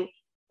something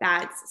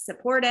that's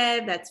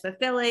supportive, that's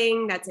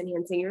fulfilling, that's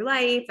enhancing your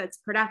life, that's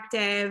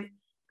productive.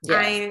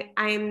 Yes.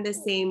 I'm the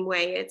same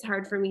way. It's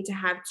hard for me to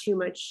have too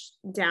much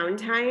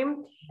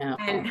downtime. No.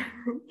 And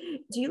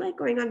do you like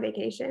going on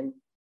vacation?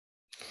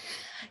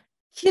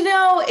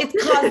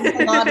 It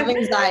causes a lot of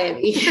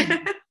anxiety.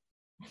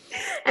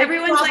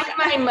 Everyone's like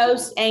my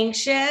most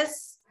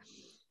anxious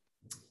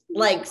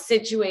like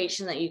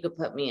situation that you could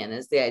put me in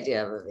is the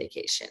idea of a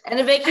vacation. And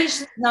a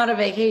vacation is not a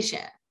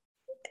vacation.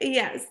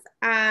 Yes.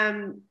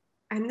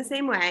 I'm the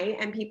same way.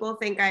 And people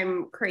think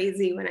I'm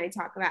crazy when I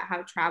talk about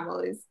how travel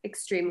is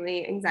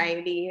extremely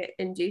anxiety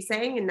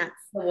inducing. And that's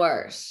the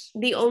worst.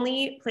 The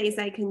only place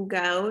I can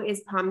go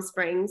is Palm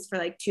Springs for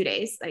like 2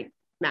 days, like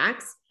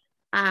max,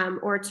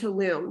 or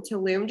Tulum.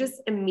 Tulum just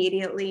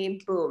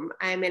immediately, boom,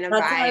 I'm in a vibe.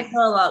 That's how I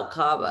feel about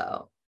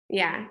Cabo.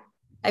 Yeah.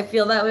 I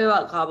feel that way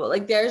about Cabo.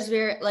 Like there's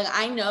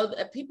I know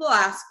that people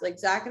ask, like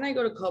Zach and I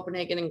go to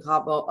Copenhagen and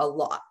Cabo a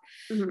lot.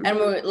 And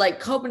we're like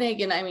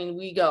Copenhagen, I mean,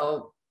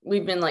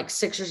 we've been like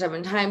 6 or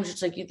 7 times.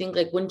 It's like, you think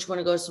like, wouldn't you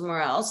want to go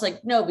somewhere else?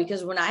 Like, no,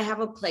 because when I have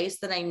a place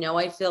that I know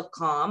I feel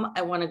calm,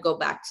 I want to go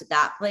back to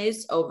that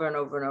place over and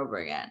over and over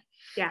again.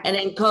 Yeah. And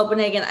in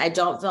Copenhagen, I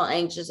don't feel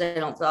anxious. I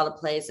don't feel out of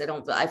place.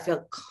 I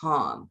feel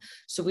calm.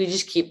 So we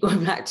just keep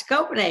going back to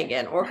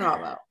Copenhagen or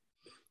Cabo.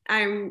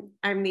 I'm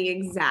the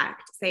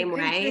exact same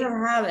way. I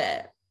don't have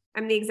it.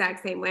 I'm the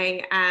exact same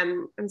way.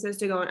 I'm supposed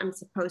to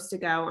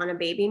go on a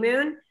baby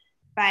moon.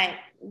 but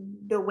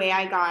the way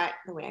I got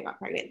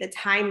pregnant, the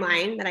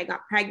timeline that I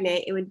got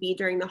pregnant, it would be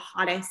during the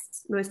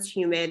hottest, most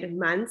humid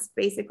months,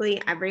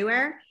 basically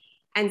everywhere.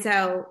 And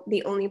so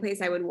the only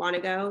place I would want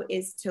to go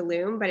is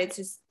Tulum, but it's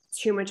just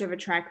too much of a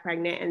trek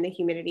pregnant and the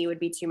humidity would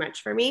be too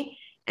much for me.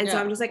 And so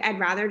I'm just like, I'd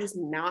rather just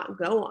not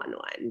go on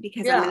one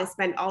because I'm going to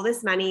spend all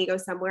this money, go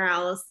somewhere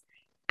else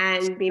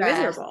and be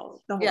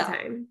miserable the whole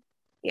time.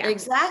 Yeah,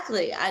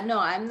 exactly. I know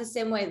I'm the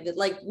same way. That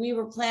like we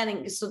were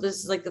planning. So this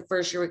is like the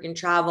first year we can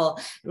travel,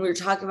 and we were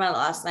talking about it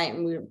last night.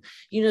 And we,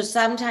 you know,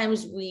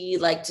 sometimes we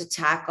like to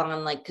tack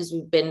on, like, because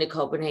we've been to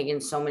Copenhagen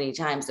so many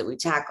times that we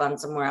tack on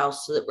somewhere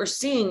else so that we're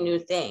seeing new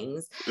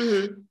things.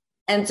 Mm-hmm.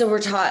 And so we're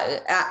taught,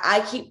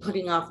 I keep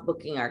putting off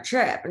booking our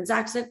trip. And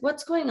Zach's like,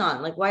 what's going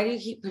on? Like, why do you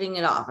keep putting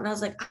it off? And I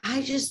was like,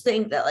 I just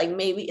think that like,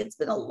 maybe it's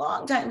been a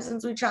long time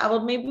since we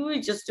traveled. Maybe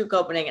we just do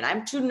Copenhagen.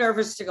 I'm too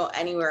nervous to go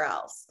anywhere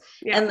else.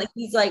 Yeah. And like,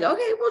 he's like,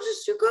 okay, we'll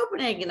just do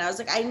Copenhagen. I was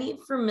like, I need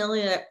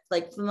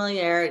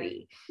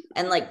familiarity.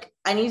 And like,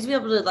 I need to be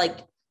able to like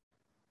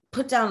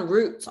put down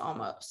roots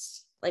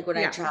almost. Like when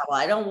I travel,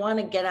 I don't want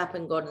to get up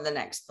and go to the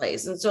next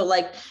place. And so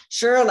like,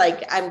 sure,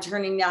 like I'm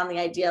turning down the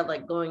idea of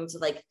like going to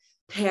like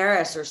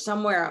Paris or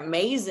somewhere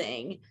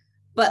amazing,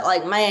 but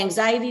like my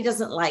anxiety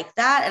doesn't like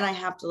that, and I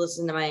have to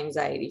listen to my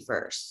anxiety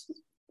first.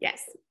 Yes.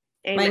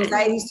 Amen. My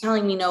anxiety is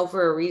telling me no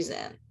for a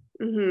reason.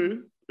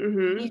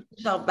 Get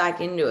yourself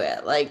back into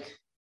it. Like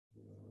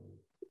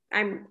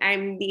I'm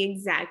the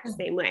exact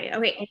same way.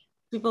 Okay.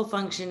 People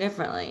function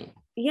differently.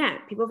 Yeah,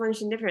 people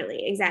function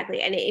differently.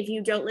 Exactly. And if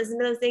you don't listen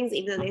to those things,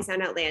 even though they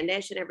sound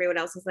outlandish and everyone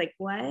else is like,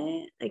 what?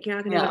 Like you're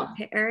not gonna go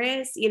to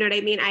Paris? You know what I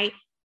mean? I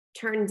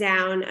turned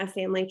down a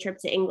family trip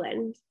to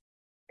England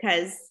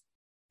because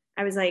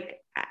I was like,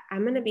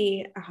 I'm going to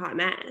be a hot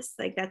mess.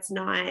 Like that's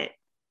not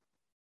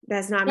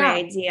my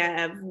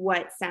idea of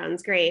what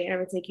sounds great. And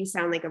everyone's like, you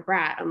sound like a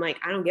brat. I'm like,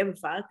 I don't give a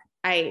fuck.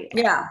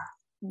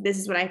 This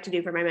is what I have to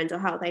do for my mental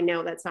health. I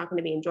know that's not going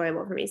to be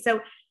enjoyable for me. So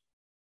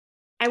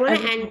I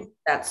want to end.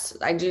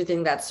 I do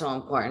think that's so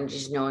important.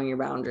 Just knowing your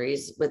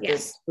boundaries with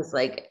this, with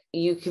like,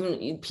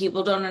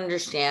 people don't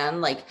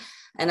understand, like,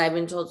 and I've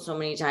been told so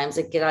many times,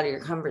 like, get out of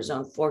your comfort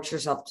zone, force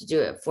yourself to do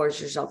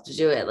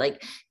it,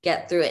 like,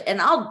 get through it.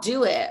 And I'll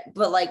do it,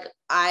 but like,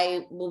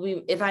 I will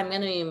be, if I'm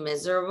going to be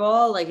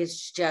miserable, like,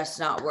 it's just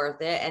not worth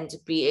it. And to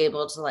be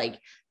able to like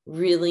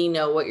really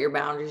know what your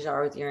boundaries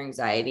are with your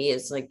anxiety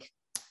is like,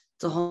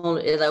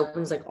 it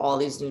opens like all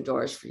these new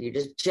doors for you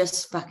to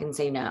just fucking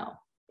say no.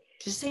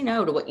 Just say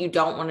no to what you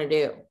don't want to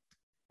do.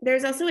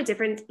 There's also a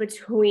difference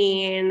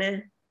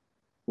between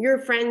your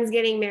friends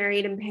getting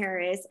married in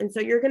Paris. And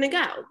so you're going to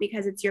go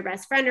because it's your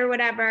best friend or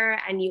whatever.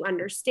 And you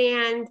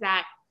understand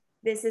that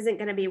this isn't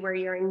going to be where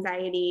your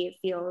anxiety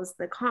feels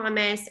the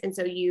calmest. And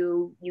so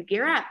you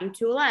gear up, you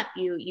tool up,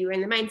 you're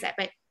in the mindset.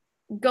 But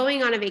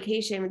going on a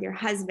vacation with your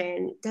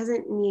husband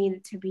doesn't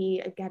need to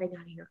be a getting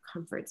out of your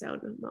comfort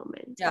zone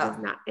moment.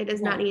 It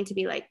does not need to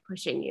be like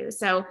pushing you.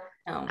 So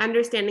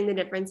understanding the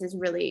difference is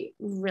really,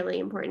 really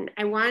important.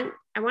 I want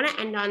to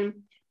end on,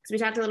 because we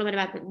talked a little bit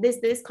about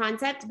this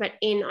concept, but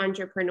in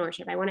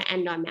entrepreneurship, I want to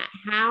end on that.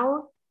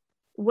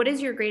 What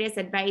is your greatest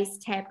advice,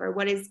 tip, or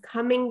what is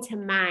coming to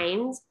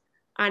mind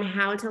on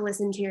how to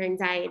listen to your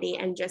anxiety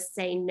and just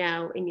say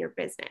no in your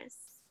business?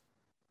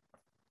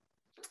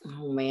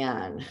 Oh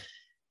man.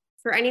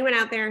 For anyone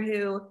out there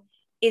who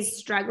is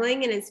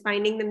struggling and is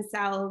finding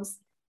themselves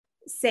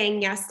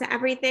saying yes to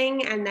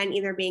everything and then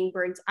either being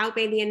burnt out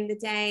by the end of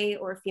the day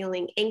or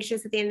feeling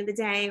anxious at the end of the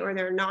day, or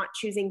they're not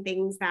choosing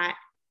things that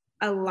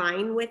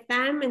align with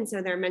them, and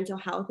so their mental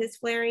health is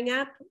flaring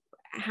up,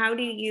 how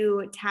do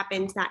you tap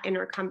into that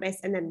inner compass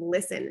and then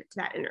listen to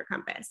that inner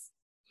compass?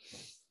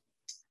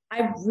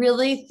 I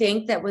really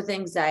think that with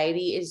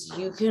anxiety is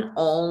you can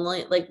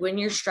only, like when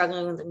you're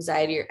struggling with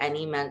anxiety or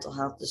any mental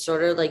health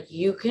disorder, like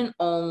you can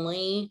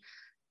only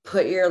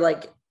put your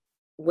like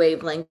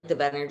wavelength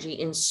of energy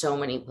in so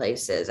many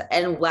places.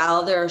 And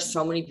while there are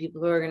so many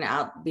people who are going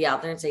to be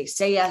out there and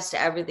say yes to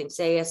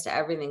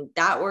everything,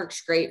 that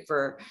works great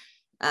for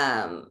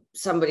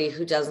somebody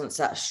who doesn't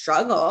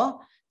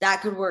struggle.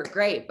 That could work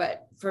great.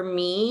 But for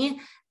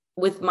me,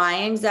 with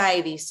my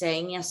anxiety,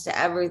 saying yes to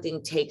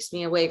everything takes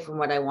me away from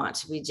what I want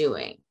to be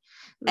doing.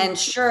 And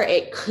sure,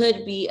 it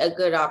could be a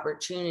good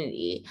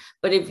opportunity,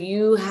 but if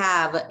you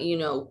have,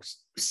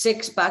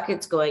 6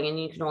 buckets going and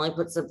you can only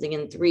put something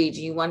in 3,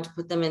 do you want to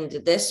put them into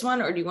this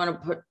one, or do you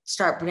want to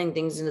start putting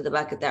things into the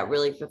bucket that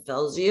really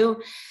fulfills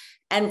you?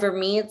 And for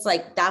me, it's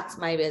like, that's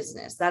my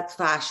business. That's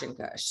Fashion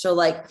Kush. So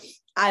like,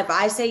 if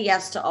I say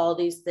yes to all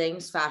these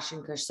things,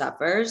 Fashion Kush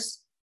suffers,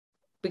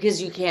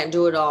 because you can't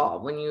do it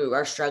all. When you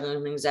are struggling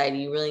with anxiety,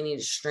 you really need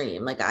a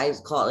stream. Like I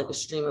call it like a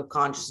stream of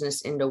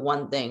consciousness into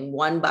one thing,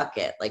 one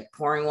bucket, like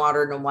pouring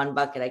water into one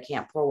bucket. I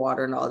can't pour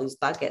water into all these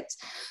buckets.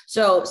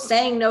 So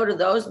saying no to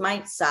those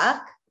might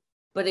suck,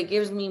 but it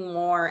gives me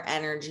more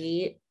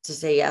energy to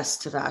say yes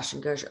to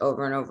Fashion Kush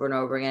over and over and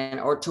over again,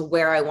 or to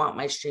where I want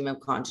my stream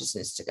of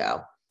consciousness to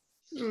go.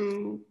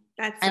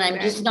 I'm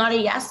just not a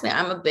yes man.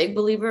 I'm a big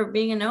believer of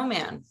being a no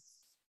man.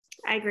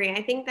 I agree.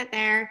 I think that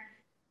there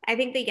I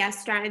think the yes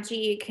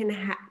strategy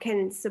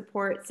can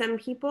support some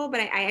people, but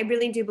I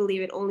really do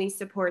believe it only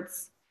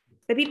supports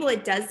the people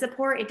it does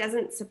support. It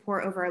doesn't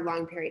support over a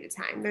long period of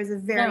time. There's a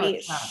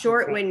very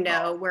short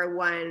window where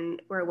one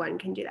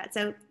can do that.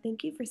 So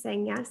thank you for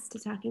saying yes to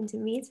talking to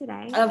me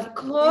today. Of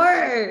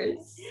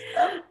course.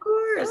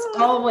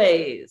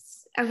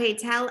 Always. Okay,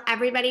 tell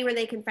everybody where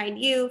they can find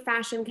you,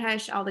 Fashion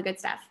Kush, all the good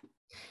stuff.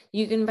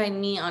 You can find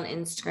me on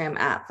Instagram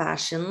at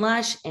Fashion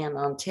Lush and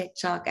on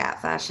TikTok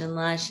at Fashion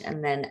Lush,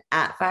 and then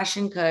at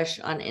Fashion Kush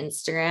on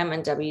Instagram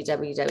and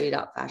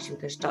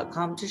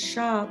www.fashionkush.com to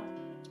shop.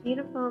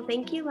 Beautiful.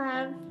 Thank you,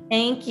 love.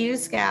 Thank you,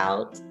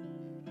 Scout.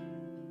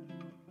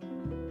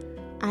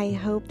 I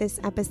hope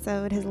this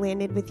episode has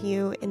landed with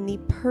you in the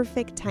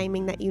perfect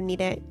timing that you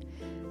need it.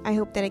 I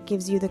hope that it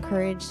gives you the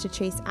courage to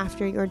chase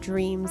after your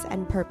dreams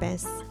and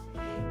purpose.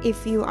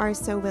 If you are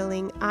so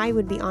willing, I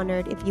would be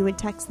honored if you would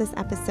text this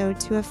episode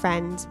to a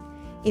friend,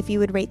 if you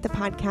would rate the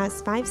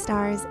podcast 5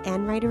 stars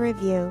and write a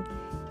review,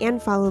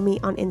 and follow me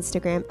on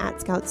Instagram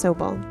at Scout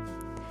Sobel.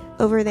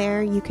 Over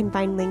there, you can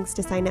find links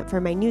to sign up for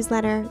my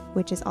newsletter,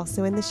 which is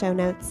also in the show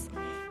notes,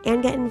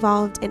 and get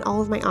involved in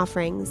all of my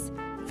offerings,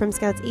 from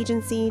Scout's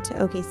agency to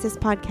OK Sis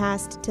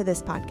podcast to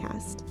this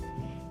podcast.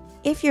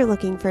 If you're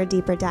looking for a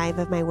deeper dive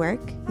of my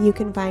work, you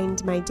can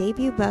find my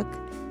debut book,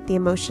 The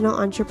Emotional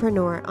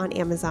Entrepreneur, on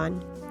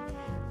Amazon.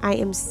 I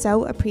am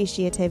so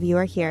appreciative you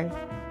are here,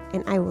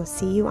 and I will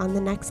see you on the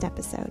next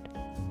episode.